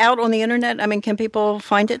is it out on the internet? I mean, can people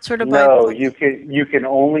find it sort of? No, you can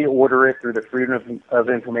only order it through the Freedom of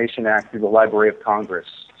Information Act through the Library of Congress.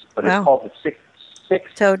 But it's called the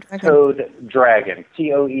Six-Toed Dragon.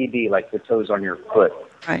 TOED, like the toes on your foot.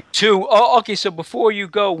 Right. Okay, so before you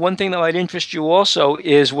go, one thing that might interest you also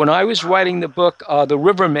is when I was writing the book, The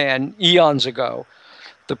Riverman, eons ago,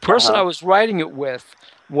 the person I was writing it with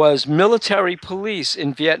was military police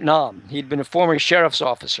in Vietnam. He'd been a former sheriff's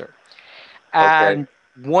officer. And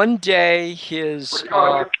one day his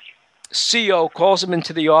CO calls him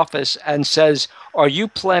into the office and says, "Are you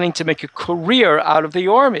planning to make a career out of the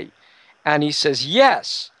Army?" And he says,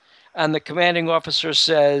 "Yes." And the commanding officer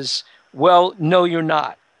says, "Well, no, you're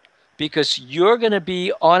not, because you're going to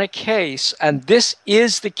be on a case, and this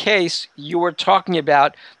is the case you were talking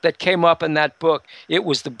about that came up in that book. It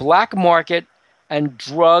was the black market and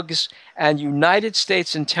drugs and United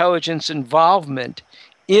States intelligence involvement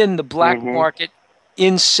in the black market,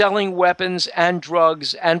 in selling weapons and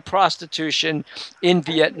drugs and prostitution in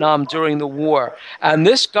Vietnam during the war." And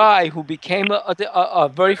this guy, who became a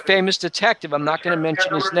very famous detective, I'm not going to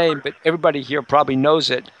mention his name, but everybody here probably knows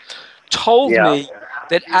it, told me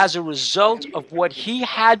that as a result of what he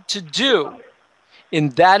had to do in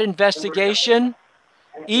that investigation,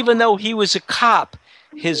 even though he was a cop,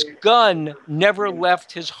 his gun never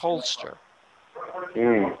left his holster.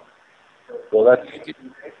 Well, that's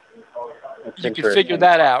you can figure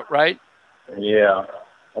that out, right? Yeah,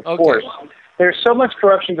 of course. There's so much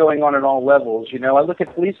corruption going on at all levels. You know, I look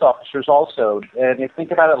at police officers also, and you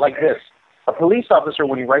think about it like this. A police officer,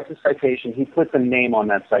 when he writes a citation, he puts a name on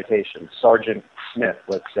that citation, Sergeant Smith,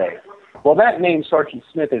 let's say. Well, that name, Sergeant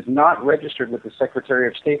Smith, is not registered with the Secretary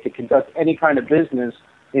of State to conduct any kind of business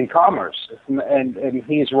in commerce. And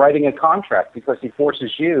he's writing a contract because he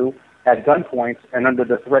forces you at gunpoint and under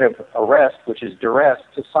the threat of arrest, which is duress,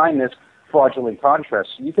 to sign this fraudulent contract.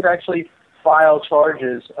 So you could actually file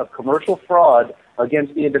charges of commercial fraud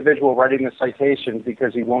against the individual writing the citation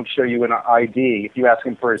because he won't show you an ID. If you ask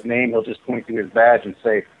him for his name, he'll just point to his badge and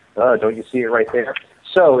say, don't you see it right there?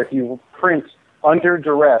 So if you print under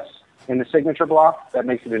duress in the signature block, that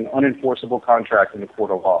makes it an unenforceable contract in the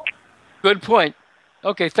court of law. Good point.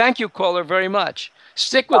 Okay, thank you, caller, very much.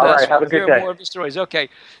 Stick with us. All right, have a good day. More of the stories. Okay,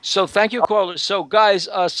 so thank you, caller. So, guys,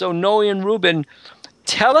 so Noe and Ruben,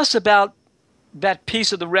 tell us about that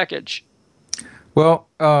piece of the wreckage. Well,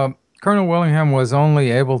 Colonel Willingham was only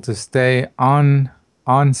able to stay on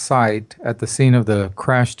site at the scene of the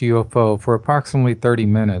crashed UFO for approximately 30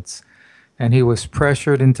 minutes, and he was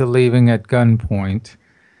pressured into leaving at gunpoint.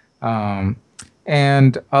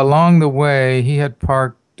 And along the way, he had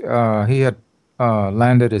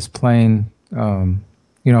landed his plane,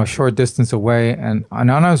 a short distance away, and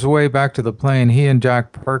on his way back to the plane, he and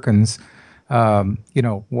Jack Perkins,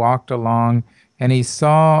 walked along, and he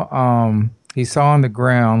saw on the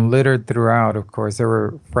ground, littered throughout, of course, there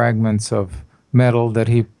were fragments of metal that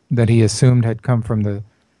he assumed had come from the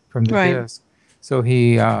disc. So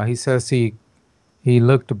he says he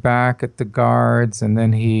looked back at the guards, and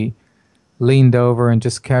then he leaned over and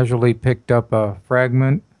just casually picked up a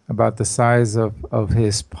fragment about the size of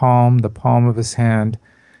his palm, the palm of his hand,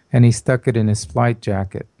 and he stuck it in his flight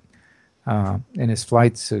jacket, in his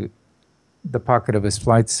flight suit, the pocket of his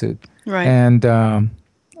flight suit. Right.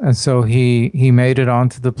 And so he made it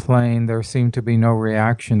onto the plane. There seemed to be no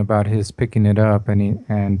reaction about his picking it up,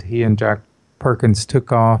 and he and Jack Perkins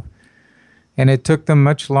took off. And it took them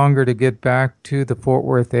much longer to get back to the Fort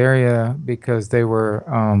Worth area because they were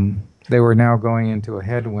now going into a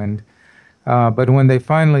headwind. But when they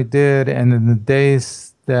finally did, and in the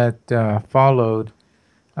days that followed,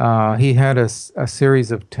 he had a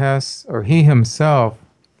series of tests, or he himself.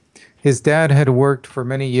 His dad had worked for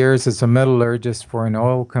many years as a metallurgist for an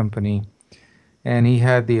oil company, and he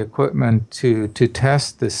had the equipment to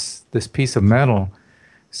test this piece of metal.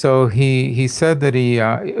 So he said that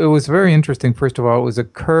it was very interesting. First of all, it was a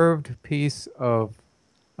curved piece of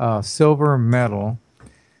silver metal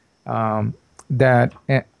that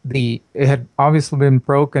it had obviously been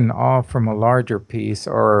broken off from a larger piece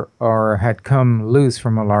or had come loose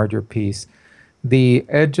from a larger piece. The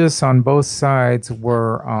edges on both sides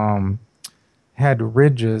had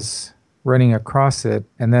ridges running across it,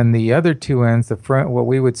 and then the other two ends, the front, what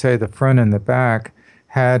we would say the front and the back,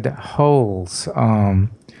 had holes,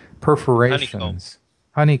 perforations,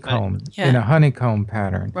 honeycomb in a honeycomb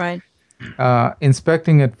pattern. Right.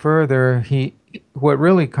 Inspecting it further, what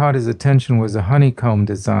really caught his attention was the honeycomb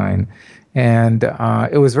design, and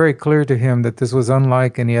it was very clear to him that this was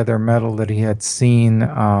unlike any other metal that he had seen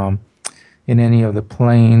in any of the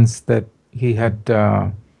planes that he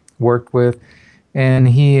had worked with. And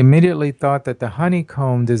he immediately thought that the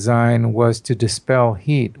honeycomb design was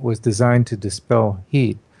designed to dispel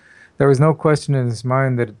heat. There was no question in his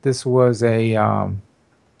mind that this was something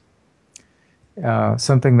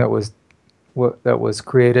that was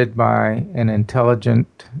created by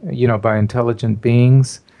by intelligent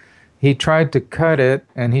beings. He tried to cut it,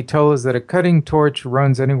 and he told us that a cutting torch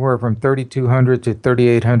runs anywhere from 3,200 to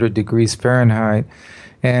 3,800 degrees Fahrenheit.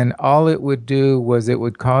 And all it would do was it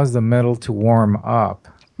would cause the metal to warm up.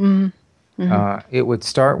 Mm-hmm. Mm-hmm. It would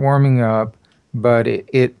start warming up, but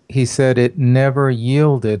he said it never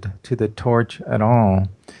yielded to the torch at all.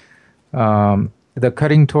 The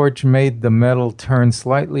cutting torch made the metal turn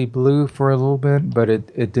slightly blue for a little bit, but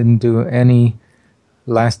it didn't do any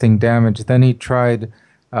lasting damage. Then he tried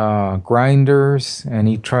grinders, and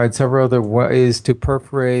he tried several other ways to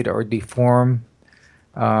perforate or deform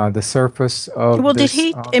the surface of Well, did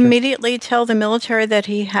he immediately tell the military that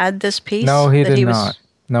he had this piece? No, he did not.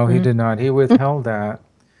 No, he did not. He withheld that.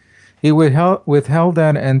 He withheld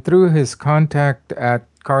that, and through his contact at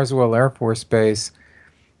Carswell Air Force Base,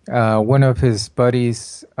 one of his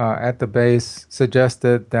buddies at the base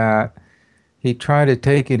suggested that he try to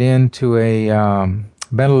take it into a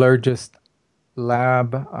metallurgist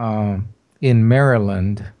lab in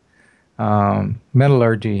Maryland,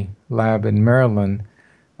 metallurgy lab in Maryland.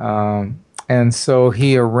 And so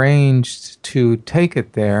he arranged to take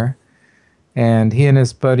it there, and he and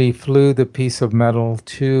his buddy flew the piece of metal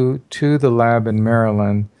to the lab in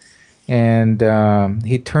Maryland, and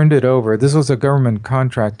he turned it over. This was a government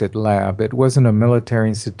contracted lab. It wasn't a military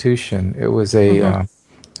institution. It was a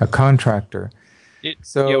contractor. It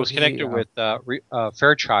was connected with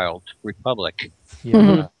Fairchild Republic,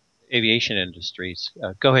 aviation industries.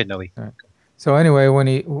 Go ahead, Noe. So anyway, when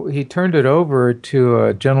he turned it over to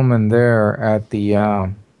a gentleman there at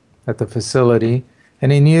the facility,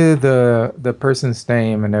 and he knew the person's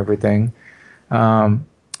name and everything,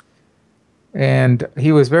 and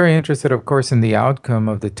he was very interested, of course, in the outcome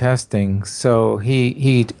of the testing. So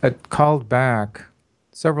he called back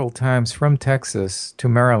several times from Texas to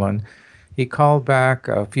Maryland. He called back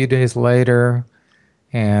a few days later,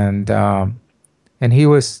 and he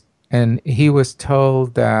was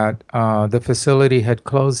told that the facility had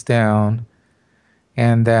closed down,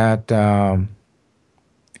 and that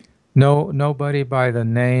nobody by the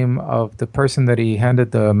name of the person that he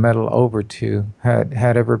handed the metal over to had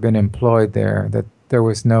ever been employed there. That there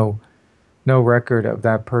was no record of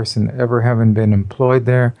that person ever having been employed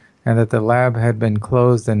there, and that the lab had been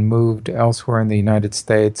closed and moved elsewhere in the United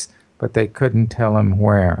States, but they couldn't tell him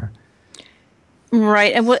where.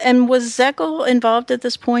 Right, and was Zeckel involved at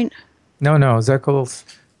this point? No, Zeckel's.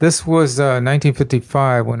 This was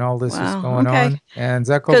 1955 when all this was going on, and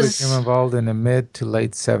Zeckel became involved in the mid to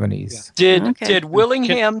late 70s. Yeah. Did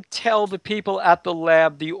Willingham tell the people at the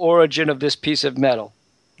lab the origin of this piece of metal?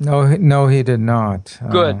 No, he did not.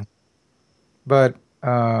 Good. But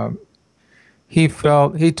he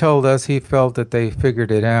told us he felt that they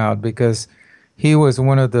figured it out because he was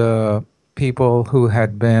one of the people who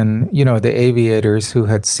had been, the aviators who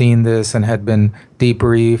had seen this and had been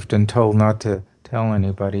debriefed and told not to tell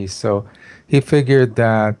anybody. So he figured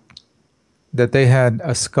that they had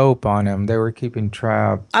a scope on him. They were keeping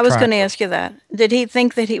track. I was going to ask you that. Did he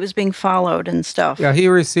think that he was being followed and stuff? Yeah, he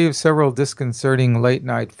received several disconcerting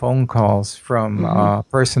late-night phone calls from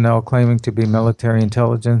personnel claiming to be military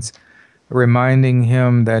intelligence, reminding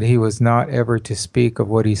him that he was not ever to speak of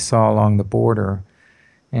what he saw along the border.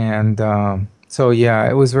 And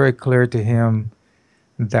it was very clear to him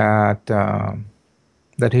that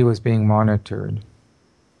he was being monitored.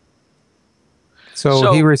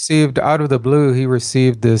 So he received, out of the blue,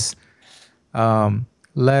 this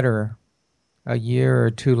letter a year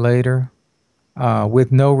or two later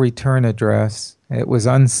with no return address. It was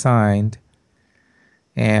unsigned.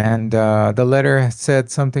 And the letter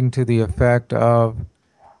said something to the effect of,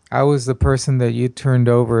 I was the person that you turned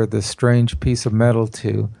over the strange piece of metal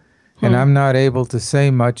to, and I'm not able to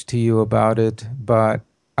say much to you about it, but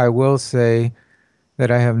I will say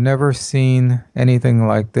that I have never seen anything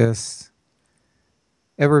like this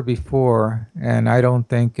ever before, and I don't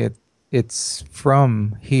think it's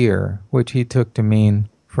from here, which he took to mean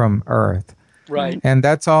from Earth. Right. And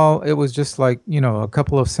that's all. It was just like, a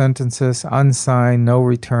couple of sentences, unsigned, no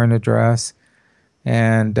return address.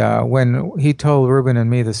 And when he told Ruben and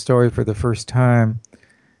me the story for the first time,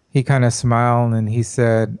 he kind of smiled and he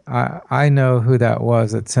said, I know who that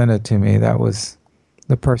was that sent it to me. That was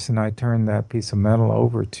the person I turned that piece of metal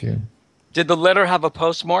over to. Did the letter have a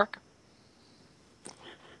postmark?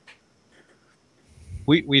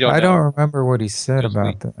 We don't. I know. don't remember what he said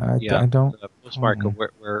about that. I don't. The postmark of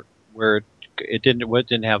where it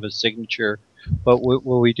didn't have a signature, but what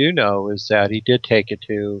we do know is that he did take it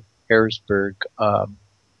to Harrisburg, up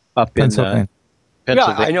Pennsylvania. in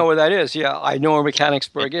Pennsylvania. Yeah, I know where that is. Yeah, I know where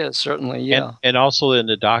Mechanicsburg is. Certainly, yeah. And also in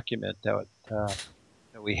the document that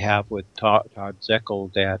we have with Todd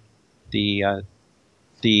Zeckel, that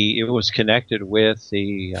it was connected with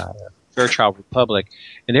the Fairchild Republic,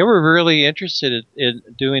 and they were really interested in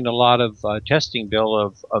doing a lot of testing,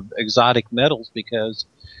 Bill, of exotic metals, because,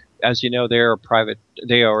 as you know, they are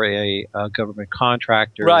a government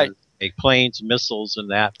contractor, right? Make planes, missiles,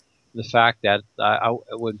 and that. The fact that I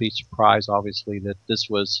wouldn't be surprised, obviously, that this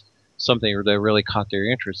was something that really caught their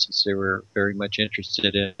interest, since they were very much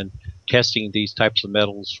interested in testing these types of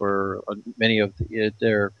metals for many of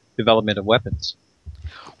their development of weapons.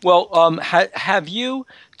 Well,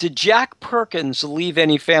 did Jack Perkins leave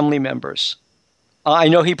any family members? I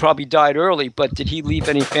know he probably died early, but did he leave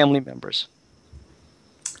any family members?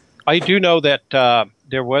 I do know that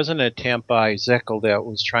there was an attempt by Zeckel that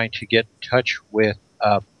was trying to get in touch with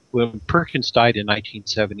when Perkins died in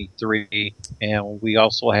 1973, and we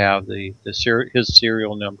also have his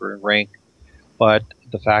serial number and rank. But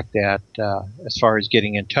the fact that as far as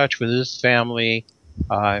getting in touch with his family,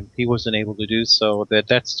 he wasn't able to do so.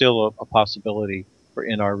 That's still a possibility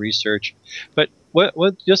in our research. But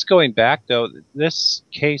just going back, though, this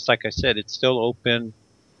case, like I said, it's still open.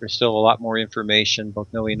 There's still a lot more information.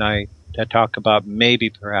 Both Noe and I to talk about maybe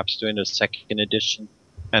perhaps doing a second edition.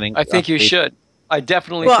 I think you should. I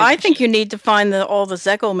definitely. Well, I think you need to find all the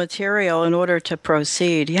Zeckel material in order to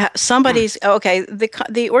proceed. Yeah, somebody's okay.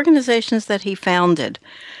 The organizations that he founded,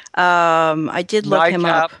 I did look him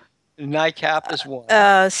up. NICAP is one.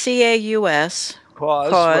 CAUS.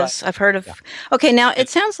 Cause. Right. I've heard of. Yeah. Okay, now it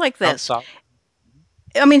sounds like this.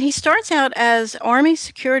 I mean, he starts out as Army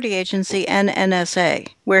Security Agency and NSA,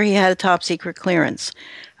 where he had a top secret clearance.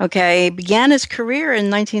 Okay, began his career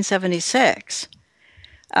in 1976.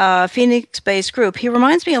 Phoenix-based group. He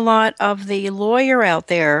reminds me a lot of the lawyer out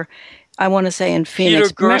there, I want to say in Phoenix.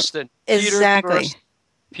 Peter Gersten. Exactly.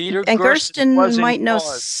 Peter and Gersten might know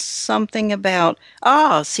Cause. something about.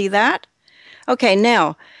 See that? Okay,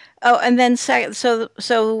 now. And then so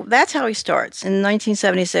that's how he starts in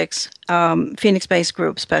 1976. Phoenix-based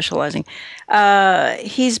group specializing.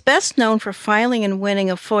 He's best known for filing and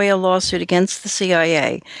winning a FOIA lawsuit against the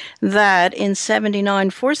CIA that in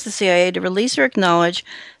 '79 forced the CIA to release or acknowledge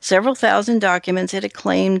several thousand documents it had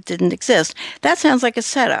claimed didn't exist. That sounds like a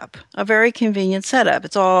setup, a very convenient setup.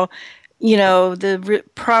 It's all, the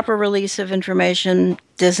proper release of information,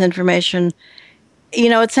 disinformation.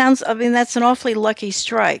 It sounds, that's an awfully lucky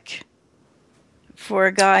strike for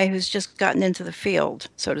a guy who's just gotten into the field,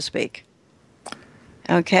 so to speak.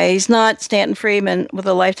 Okay, he's not Stanton Friedman with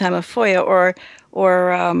a lifetime of FOIA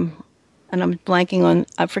or and I'm blanking on,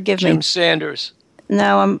 forgive me. Jim Sanders.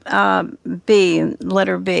 No, I'm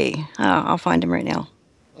letter B. I'll find him right now.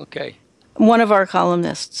 Okay. One of our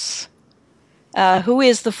columnists, who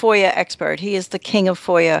is the FOIA expert. He is the king of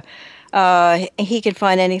FOIA. He can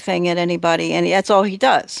find anything at anybody, and that's all he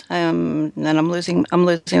does. And I'm losing.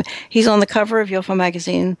 He's on the cover of UFO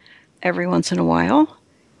magazine every once in a while,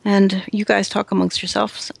 and you guys talk amongst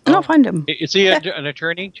yourselves, and I'll find him. Is he an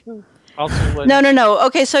attorney too? Also, no.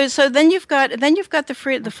 Okay, so then you've got the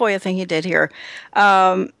FOIA thing he did here,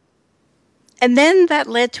 and then that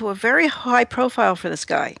led to a very high profile for this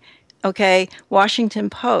guy. Okay, Washington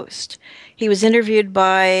Post. He was interviewed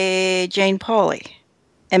by Jane Pauley,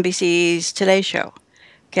 NBC's Today Show.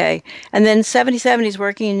 Okay. And then 77, he's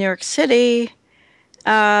working in New York City.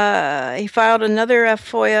 He filed another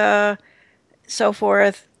FOIA, so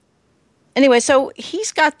forth. Anyway, so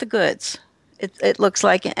he's got the goods, it looks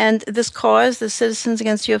like. And this cause, the Citizens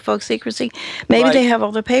Against UFO Secrecy, maybe they have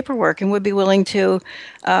all the paperwork and would be willing to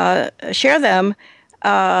share them.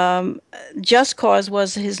 Just Cause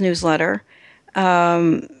was his newsletter.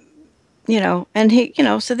 And he,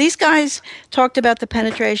 so these guys talked about the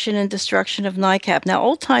penetration and destruction of NICAP. Now,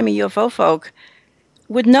 old-timey UFO folk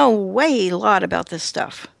would know way a lot about this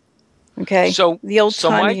stuff. Okay? So the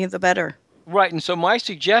old-timey, the better. Right, and so my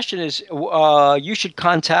suggestion is you should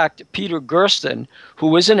contact Peter Gersten,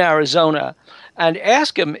 who is in Arizona, and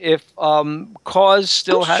ask him if Cause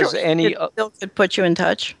still has any... Bill could put you in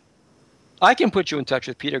touch. I can put you in touch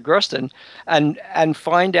with Peter Gersten and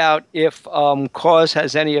find out if Cause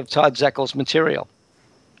has any of Todd Zekel's material.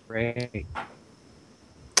 Great.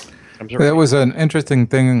 That was an interesting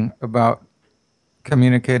thing about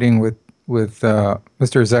communicating with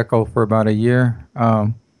Mr. Zekel for about a year,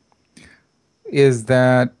 is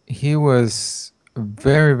that he was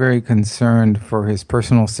very, very concerned for his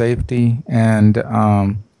personal safety. And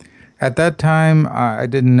at that time, I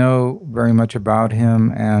didn't know very much about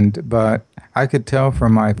him, but I could tell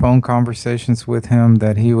from my phone conversations with him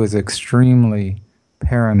that he was extremely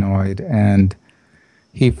paranoid, and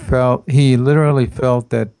he literally felt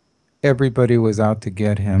that everybody was out to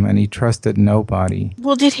get him, and he trusted nobody.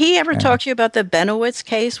 Well, did he ever talk to you about the Benowitz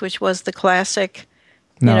case, which was the classic,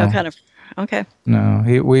 kind of... Okay. No,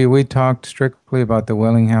 we talked strictly about the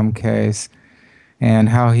Willingham case and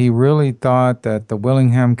how he really thought that the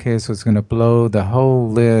Willingham case was going to blow the whole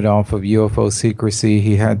lid off of UFO secrecy.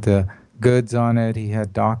 He had the goods on it. He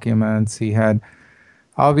had documents. He had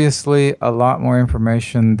obviously a lot more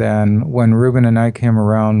information than when Ruben and I came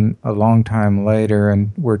around a long time later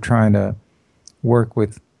and were trying to work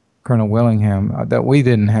with Colonel Willingham, that we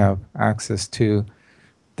didn't have access to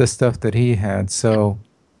the stuff that he had. So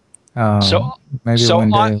maybe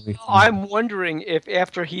one day I'm wondering if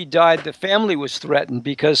after he died, the family was threatened,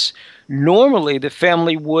 because normally the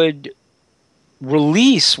family would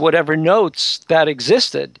release whatever notes that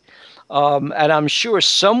existed. And I'm sure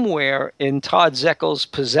somewhere in Todd Zekel's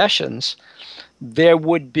possessions, there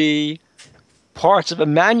would be parts of a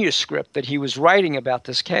manuscript that he was writing about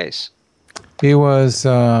this case. He was...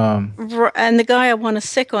 And the guy I want to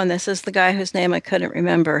sick on this is the guy whose name I couldn't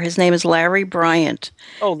remember. His name is Larry Bryant.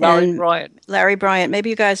 Oh, Larry Bryant. Larry Bryant. Maybe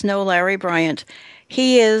you guys know Larry Bryant.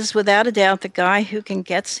 He is, without a doubt, the guy who can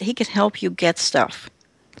help you get stuff.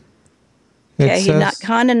 Okay, he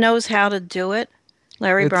kind of knows how to do it.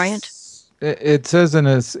 Larry Bryant. It says in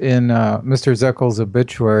Mr. Zekel's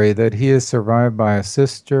obituary that he is survived by a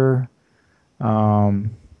sister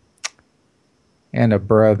and a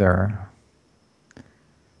brother.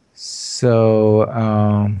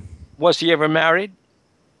 So, was he ever married?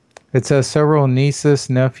 It says several nieces,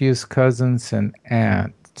 nephews, cousins, and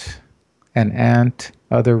aunt,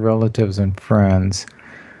 other relatives and friends.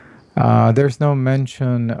 There's no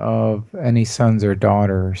mention of any sons or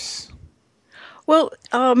daughters. Well,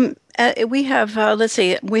 we have, let's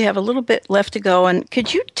see, we have a little bit left to go. And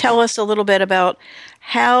could you tell us a little bit about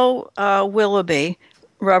how Willoughby,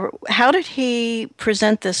 Robert, how did he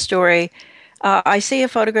present this story? I see a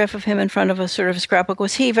photograph of him in front of a sort of scrapbook.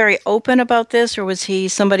 Was he very open about this, or was he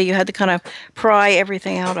somebody you had to kind of pry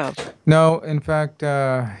everything out of? No, in fact,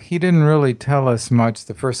 he didn't really tell us much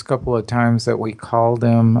the first couple of times that we called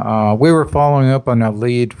him. We were following up on a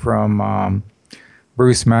lead from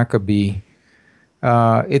Bruce Maccabee.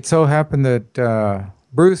 It so happened that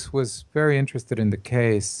Bruce was very interested in the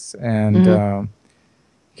case, and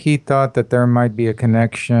he thought that there might be a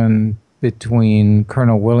connection between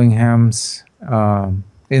Colonel Willingham's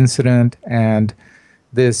incident and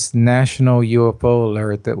this national UFO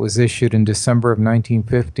alert that was issued in December of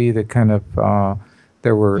 1950 that kind of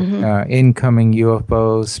there were incoming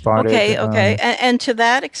UFOs spotted. Okay. And to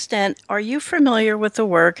that extent, are you familiar with the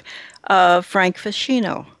work of Frank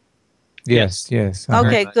Ficino? Yes.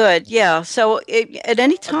 Okay, good. Yeah. So at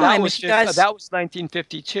any time, that was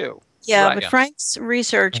 1952. Yeah, right, but Frank's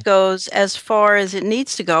research goes as far as it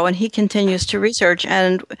needs to go, and he continues to research,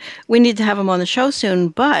 and we need to have him on the show soon.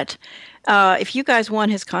 But if you guys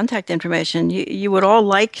want his contact information, you would all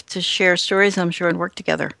like to share stories, I'm sure, and work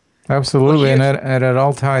together. Absolutely, and it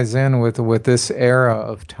all ties in with this era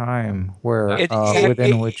of time where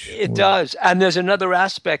it does. And there's another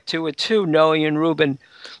aspect to it too, Noe and Ruben,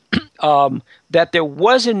 that there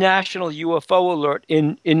was a national UFO alert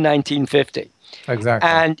in 1950. Exactly.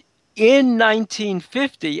 And in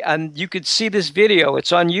 1950, and you could see this video,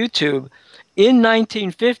 it's on YouTube, in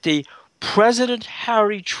 1950, President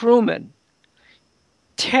Harry Truman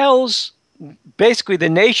tells basically the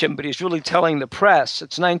nation, but he's really telling the press,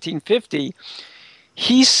 it's 1950,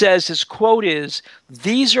 he says, his quote is,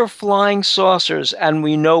 "These are flying saucers and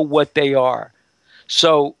we know what they are."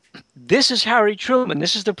 So this is Harry Truman,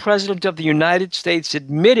 this is the President of the United States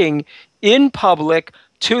admitting in public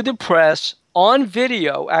to the press on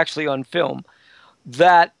video, actually on film,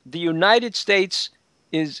 that the United States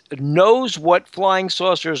knows what flying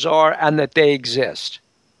saucers are and that they exist.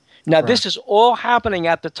 Now, this is all happening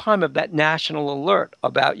at the time of that national alert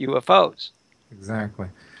about UFOs. Exactly.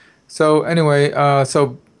 So anyway,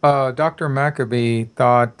 Dr. Maccabee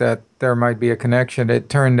thought that there might be a connection. It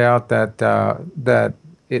turned out that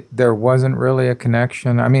there wasn't really a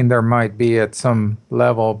connection. I mean, there might be at some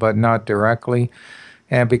level, but not directly.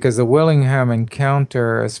 And because the Willingham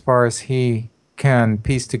encounter, as far as he can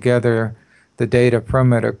piece together the data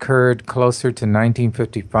from it, occurred closer to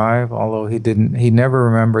 1955, although he never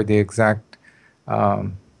remembered the exact,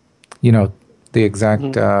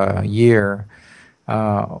 year.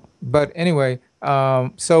 But anyway,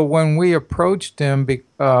 so when we approached him,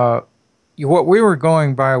 what we were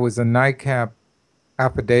going by was a NICAP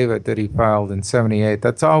affidavit that he filed in 1978.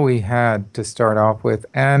 That's all we had to start off with.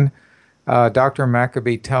 And Dr.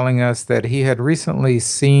 Maccabee telling us that he had recently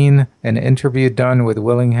seen an interview done with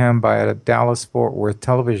Willingham by a Dallas-Fort Worth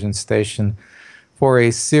television station for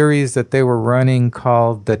a series that they were running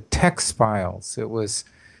called The Tex-Files. It was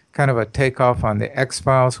kind of a takeoff on the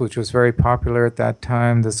X-Files, which was very popular at that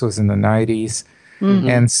time. This was in the 90s. Mm-hmm.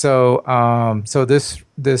 And so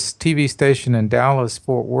this TV station in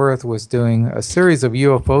Dallas-Fort Worth was doing a series of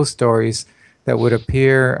UFO stories that would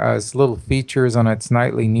appear as little features on its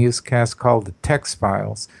nightly newscast called the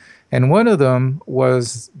Tex-Files. And one of them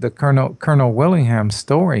was the Colonel Willingham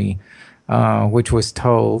story, which was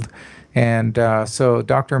told. And so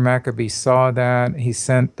Dr. Maccabee saw that. He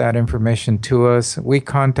sent that information to us. We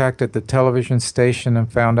contacted the television station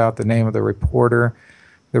and found out the name of the reporter.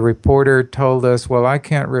 The reporter told us, well, I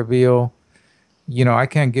can't reveal, I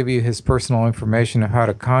can't give you his personal information of how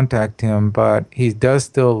to contact him, but he does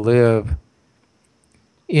still live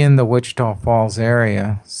in the Wichita Falls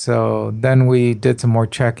area. So then we did some more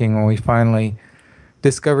checking and we finally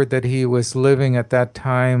discovered that he was living at that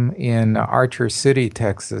time in Archer City,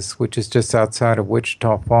 Texas, which is just outside of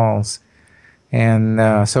Wichita Falls. And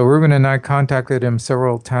so Ruben and I contacted him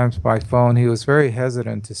several times by phone. He was very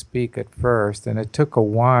hesitant to speak at first, and it took a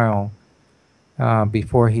while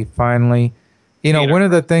before he finally, one of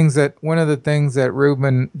the things that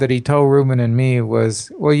he told Ruben and me was,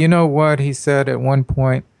 well, you know what? He said at one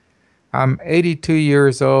point, I'm 82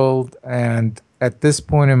 years old, and at this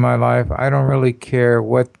point in my life, I don't really care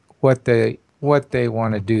what they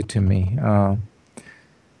want to do to me.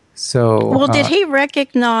 Well, did he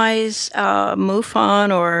recognize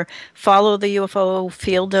MUFON or follow the UFO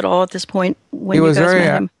field at all at this point when you guys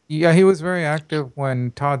met him? Yeah, he was very active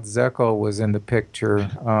when Todd Zekel was in the picture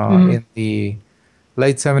in the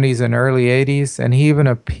late 70s and early 80s, and he even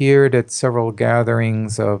appeared at several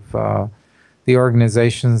gatherings of the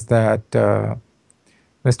organizations that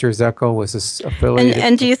Mr. Zekel was affiliated with.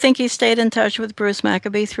 And do you think he stayed in touch with Bruce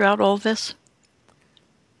Maccabee throughout all this?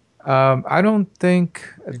 I don't think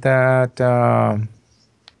that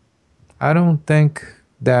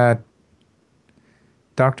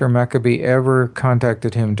Dr. Maccabee ever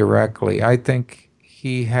contacted him directly. I think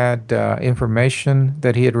he had information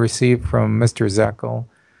that he had received from Mr. Zekel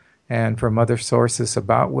and from other sources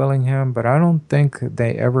about Willingham, but I don't think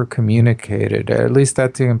they ever communicated. At least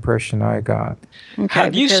that's the impression I got. Okay,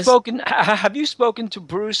 have you spoken to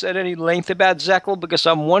Bruce at any length about Zekel? Because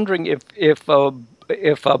I'm wondering if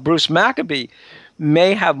Bruce Maccabee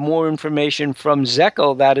may have more information from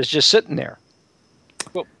Zekel that is just sitting there.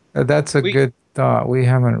 Well, that's a good thought. We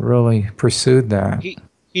haven't really pursued that.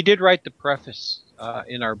 He did write the preface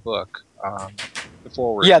in our book, the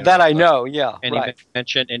foreword. Yeah, that I know. Yeah, and right.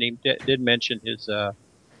 he did mention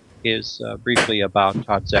his briefly about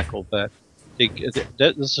Todd Zekel, but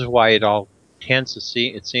this is why it all tends to see.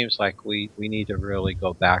 It seems like we need to really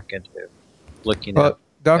go back into looking at.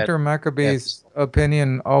 Dr. Maccabee's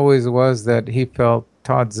opinion always was that he felt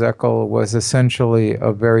Todd Zekel was essentially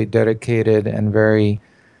a very dedicated and very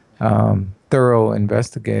thorough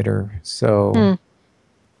investigator. So,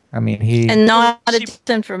 I mean, and not a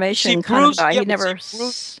disinformation kind of guy. He never,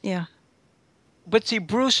 But see,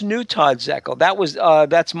 Bruce knew Todd Zekel. That was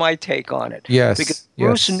that's my take on it. Yes,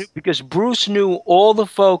 because Bruce knew all the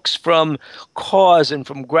folks from CAUSE and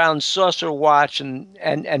from Ground Saucer Watch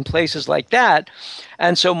and places like that,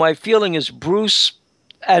 and so my feeling is Bruce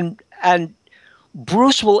and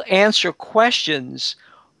Bruce will answer questions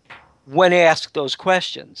when asked those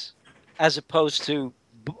questions, as opposed to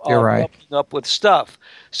right. up with stuff.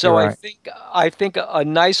 So Right. I think a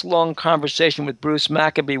nice long conversation with Bruce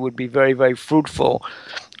Maccabee would be very, very fruitful,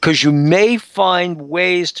 because you may find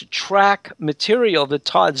ways to track material that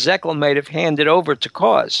Todd Zekel might have handed over to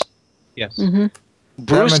CAUSE. Yes. Mm-hmm.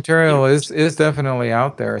 Bruce, that material is definitely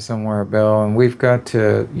out there somewhere, Bill, and we've got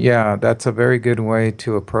to, that's a very good way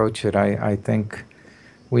to approach it. I think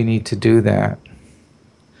we need to do that.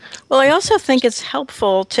 Well, I also think it's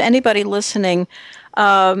helpful to anybody listening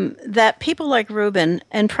that people like Ruben,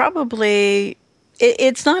 and probably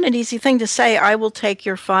it's not an easy thing to say, I will take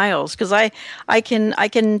your files, because I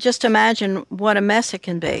can just imagine what a mess it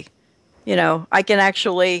can be. You know, I can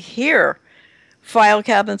actually hear file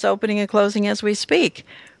cabinets opening and closing as we speak,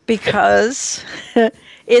 because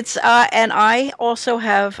it's and I also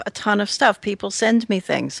have a ton of stuff. People send me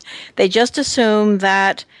things. They just assume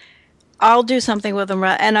that I'll do something with them,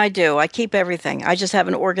 and I do. I keep everything. I just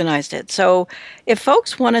haven't organized it. So if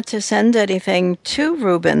folks wanted to send anything to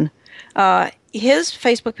Ruben, his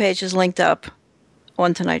Facebook page is linked up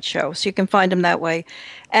on tonight's show, so you can find him that way.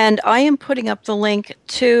 And I am putting up the link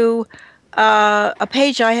to a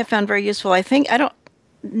page I have found very useful. I don't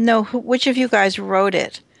know which of you guys wrote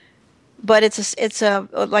it, but it's a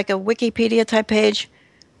like a Wikipedia type page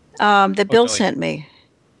that Bill sent me.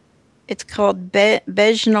 It's called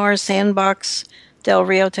Bejnar Sandbox Del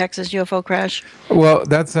Rio, Texas UFO crash. Well,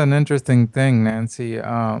 that's an interesting thing, Nancy.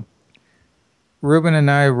 Ruben and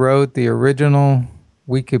I wrote the original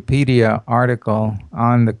Wikipedia article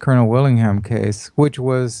on the Colonel Willingham case, which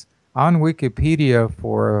was on Wikipedia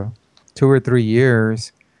for 2 or 3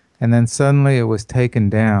 years, and then suddenly it was taken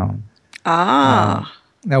down. Now,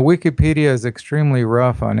 Wikipedia is extremely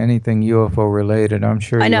rough on anything UFO related. I'm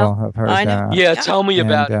sure you all have heard that. Yeah, tell me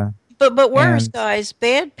about it. But worse, guys,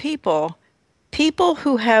 bad people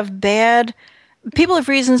who have people have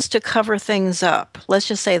reasons to cover things up. Let's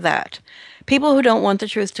just say that. People who don't want the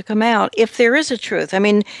truth to come out, if there is a truth. I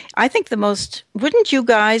mean, I think wouldn't you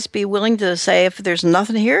guys be willing to say, if there's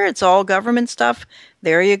nothing here, it's all government stuff,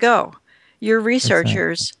 there you go. You're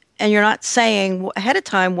researchers, and you're not saying ahead of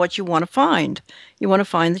time what you want to find. You want to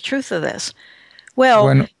find the truth of this. Well,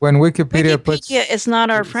 when Wikipedia is not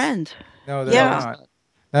our friend. No, they're not.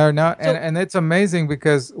 They're not, and it's amazing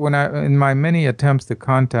because when in my many attempts to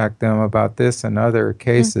contact them about this and other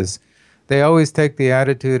cases, they always take the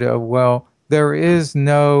attitude of, well, there is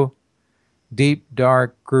no deep,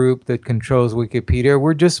 dark group that controls Wikipedia.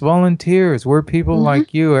 We're just volunteers. We're people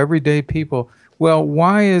like you, everyday people. Well,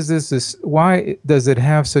 why why does it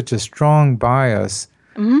have such a strong bias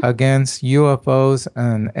against UFOs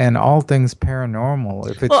and all things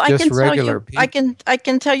paranormal if it's just regular people? I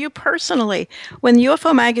can tell you personally, when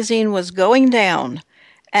UFO Magazine was going down,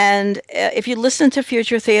 and if you listen to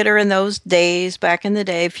Future Theater in those days, back in the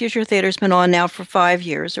day, Future Theater's been on now for 5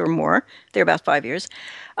 years or more. They're about 5 years.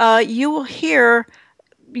 You will hear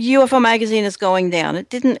UFO Magazine is going down.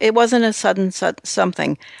 It wasn't a sudden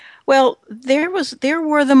something. Well, there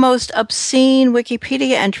were the most obscene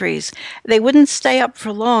Wikipedia entries. They wouldn't stay up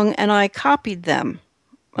for long, and I copied them.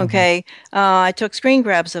 Okay, I took screen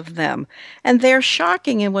grabs of them, and they're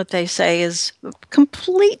shocking in what they say is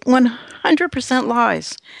complete 100%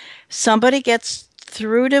 lies. Somebody gets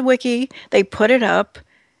through to Wiki, they put it up,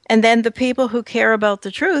 and then the people who care about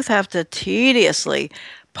the truth have to tediously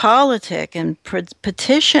politic and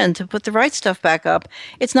petition to put the right stuff back up.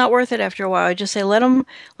 It's not worth it after a while. I just say, let them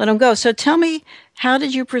go. So tell me, how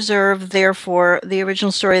did you preserve, therefore, the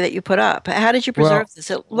original story that you put up? How did you preserve this?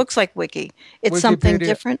 It looks like Wiki. It's something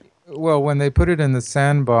different? Well, when they put it in the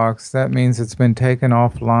sandbox, that means it's been taken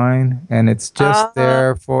offline, and it's just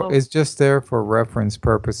there for reference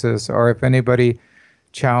purposes, or if anybody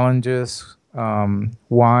challenges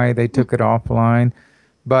why they took it offline.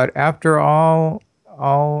 But after all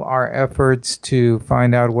our efforts to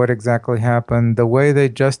find out what exactly happened, the way they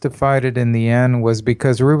justified it in the end was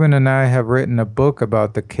because Ruben and I have written a book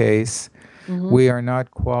about the case. We are not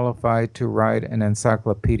qualified to write an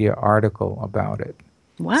encyclopedia article about it.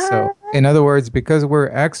 What? So, in other words, because we're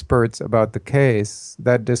experts about the case,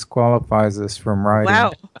 that disqualifies us from writing.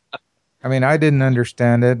 Wow. I mean, I didn't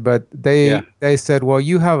understand it, but they said, well,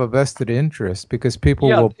 you have a vested interest because people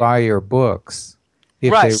will buy your books.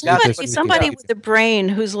 Right. Somebody with a brain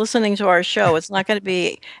who's listening to our show, it's not going to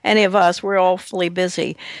be any of us. We're awfully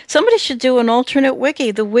busy. Somebody should do an alternate wiki,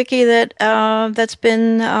 the wiki that's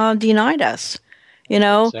been denied us, you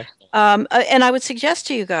know. Exactly. And I would suggest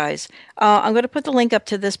to you guys, I'm going to put the link up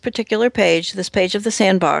to this particular page, this page of the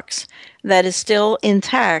Sandbox, that is still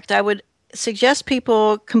intact. I would suggest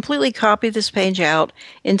people completely copy this page out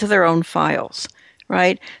into their own files,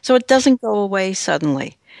 right? So it doesn't go away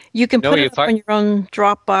suddenly. You can put it up on your own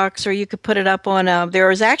Dropbox, or you could put it up on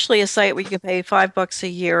there is actually a site where you can pay $5 a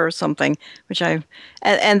year or something,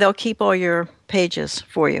 and they'll keep all your pages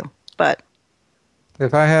for you. But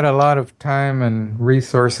If I had a lot of time and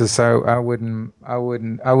resources, I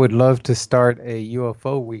would love to start a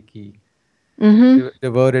UFO wiki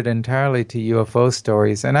devoted entirely to UFO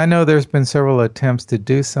stories. And I know there's been several attempts to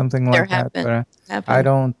do something like that, but I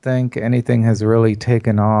don't think anything has really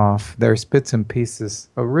taken off. There's bits and pieces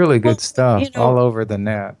of really good stuff all over the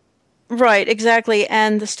net. Right, exactly.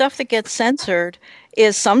 And the stuff that gets censored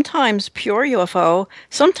is sometimes pure UFO,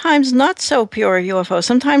 sometimes not so pure UFO,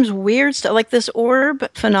 sometimes weird stuff. Like this orb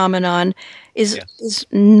phenomenon is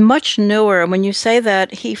much newer. And when you say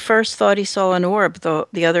that he first thought he saw an orb,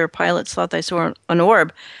 the other pilots thought they saw an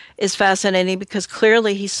orb, is fascinating because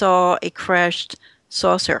clearly he saw a crashed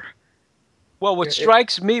saucer. Well, what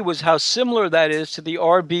strikes me was how similar that is to the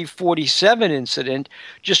RB-47 incident,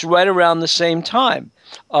 just right around the same time.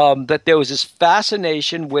 That there was this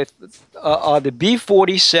fascination with the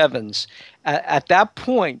B-47s. At that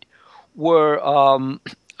point, were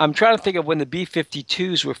I'm trying to think of when the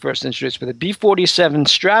B-52s were first introduced, but the B-47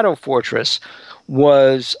 Stratofortress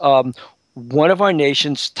was one of our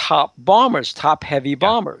nation's top bombers, top heavy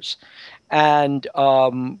bombers, and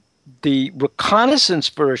the reconnaissance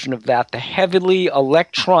version of that, the heavily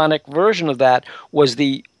electronic version of that, was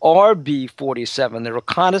the RB-47, the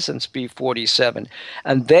reconnaissance B-47.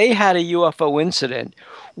 And they had a UFO incident,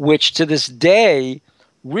 which to this day,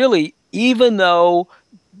 really, even though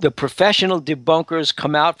the professional debunkers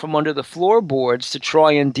come out from under the floorboards to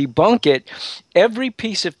try and debunk it, every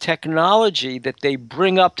piece of technology that they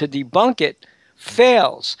bring up to debunk it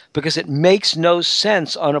fails because it makes no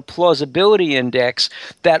sense on a plausibility index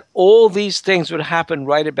that all these things would happen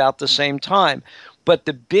right about the same time. But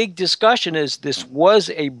the big discussion is this was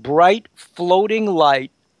a bright floating light,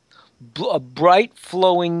 a bright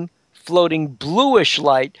floating bluish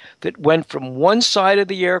light that went from one side of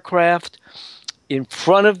the aircraft in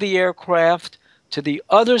front of the aircraft to the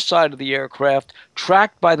other side of the aircraft,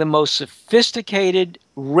 tracked by the most sophisticated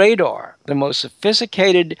radar, the most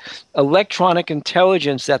sophisticated electronic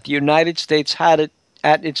intelligence that the United States had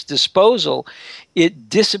at its disposal. It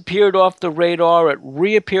disappeared off the radar. It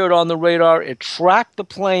reappeared on the radar. It tracked the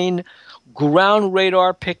plane. Ground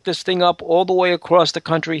radar picked this thing up all the way across the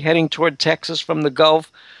country, heading toward Texas from the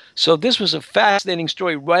Gulf. So this was a fascinating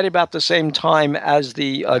story right about the same time as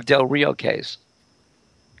the Del Rio case.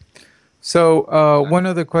 So one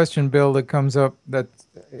other question, Bill, that comes up, that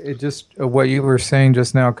it just what you were saying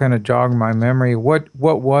just now kind of jogged my memory. What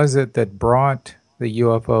was it that brought the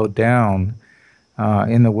UFO down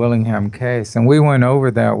in the Willingham case? And we went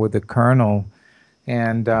over that with the colonel,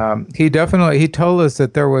 and he told us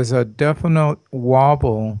that there was a definite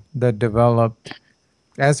wobble that developed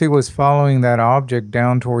as he was following that object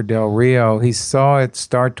down toward Del Rio. He saw it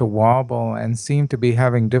start to wobble and seemed to be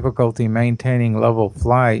having difficulty maintaining level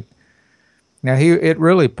flight. Now it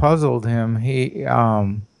really puzzled him. He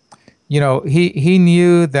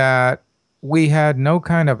knew that we had no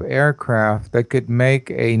kind of aircraft that could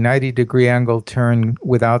make a 90-degree angle turn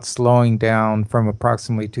without slowing down from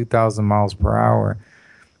approximately 2,000 miles per hour.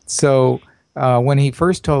 So when he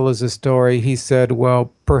first told us the story, he said,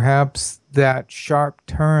 well, perhaps that sharp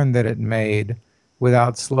turn that it made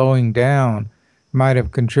without slowing down might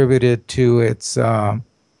have contributed to its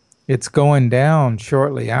going down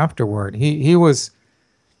shortly afterward. He was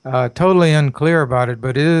totally unclear about it,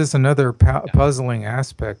 but it is another puzzling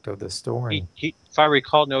aspect of the story. He, if I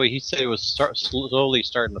recall, Noe, he said it was slowly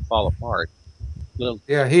starting to fall apart.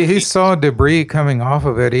 Yeah, he saw debris coming off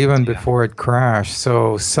of it even before it crashed,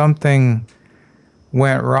 so something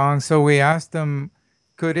went wrong. So we asked him,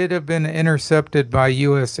 could it have been intercepted by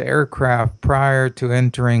U.S. aircraft prior to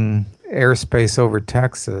entering airspace over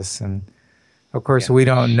Texas? And of course, we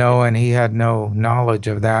don't know, and he had no knowledge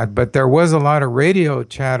of that. But there was a lot of radio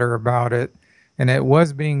chatter about it, and it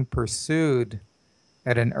was being pursued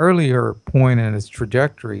at an earlier point in its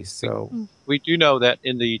trajectory. So we do know that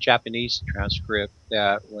in the Japanese transcript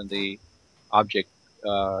that when the object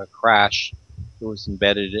crashed, it was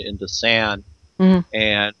embedded in the sand. Mm-hmm.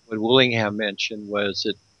 And what Willingham mentioned was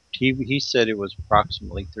that he said it was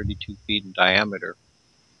approximately 32 feet in diameter.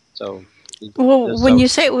 So, when you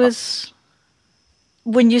say it was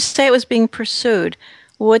being pursued,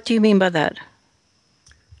 what do you mean by that?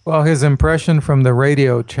 Well, his impression from the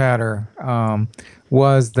radio chatter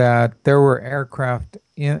was that there were aircraft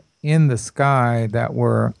in the sky that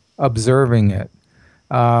were observing it.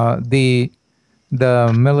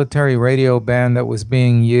 The military radio band that was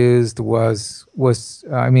being used was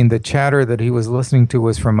the chatter that he was listening to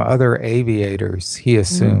was from other aviators, he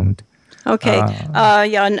assumed. Okay.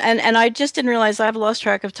 Yeah, and I just didn't realize I've lost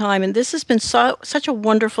track of time, and this has been such a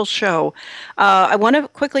wonderful show. I want to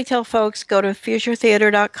quickly tell folks, go to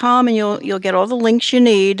futuretheater.com, and you'll get all the links you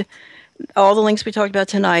need, all the links we talked about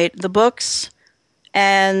tonight, the books,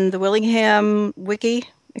 and the Willingham Wiki,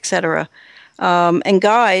 etc. And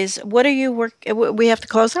guys, what are you we have to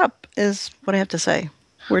close up, is what I have to say.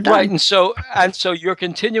 We're done. Right, and so you're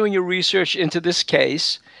continuing your research into this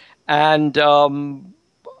case, and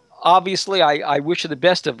obviously, I wish you the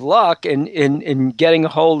best of luck in getting a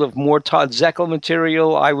hold of more Todd Zekel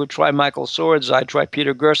material. I would try Michael Swords. I'd try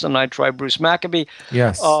Peter Gerson. I'd try Bruce Maccabee.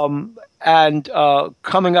 Yes. And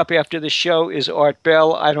coming up after the show is Art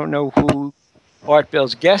Bell. I don't know who Art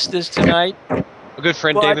Bell's guest is tonight. A good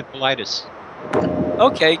friend, David Politis.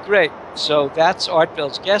 Okay, great. So that's Art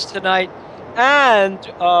Bell's guest tonight. And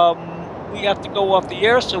we have to go off the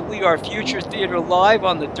air, so we are Future Theater Live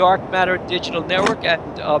on the Dark Matter Digital Network and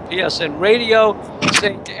PSN Radio.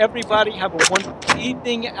 Saying to everybody, have a wonderful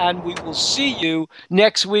evening, and we will see you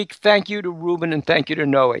next week. Thank you to Ruben and thank you to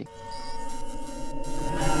Noe.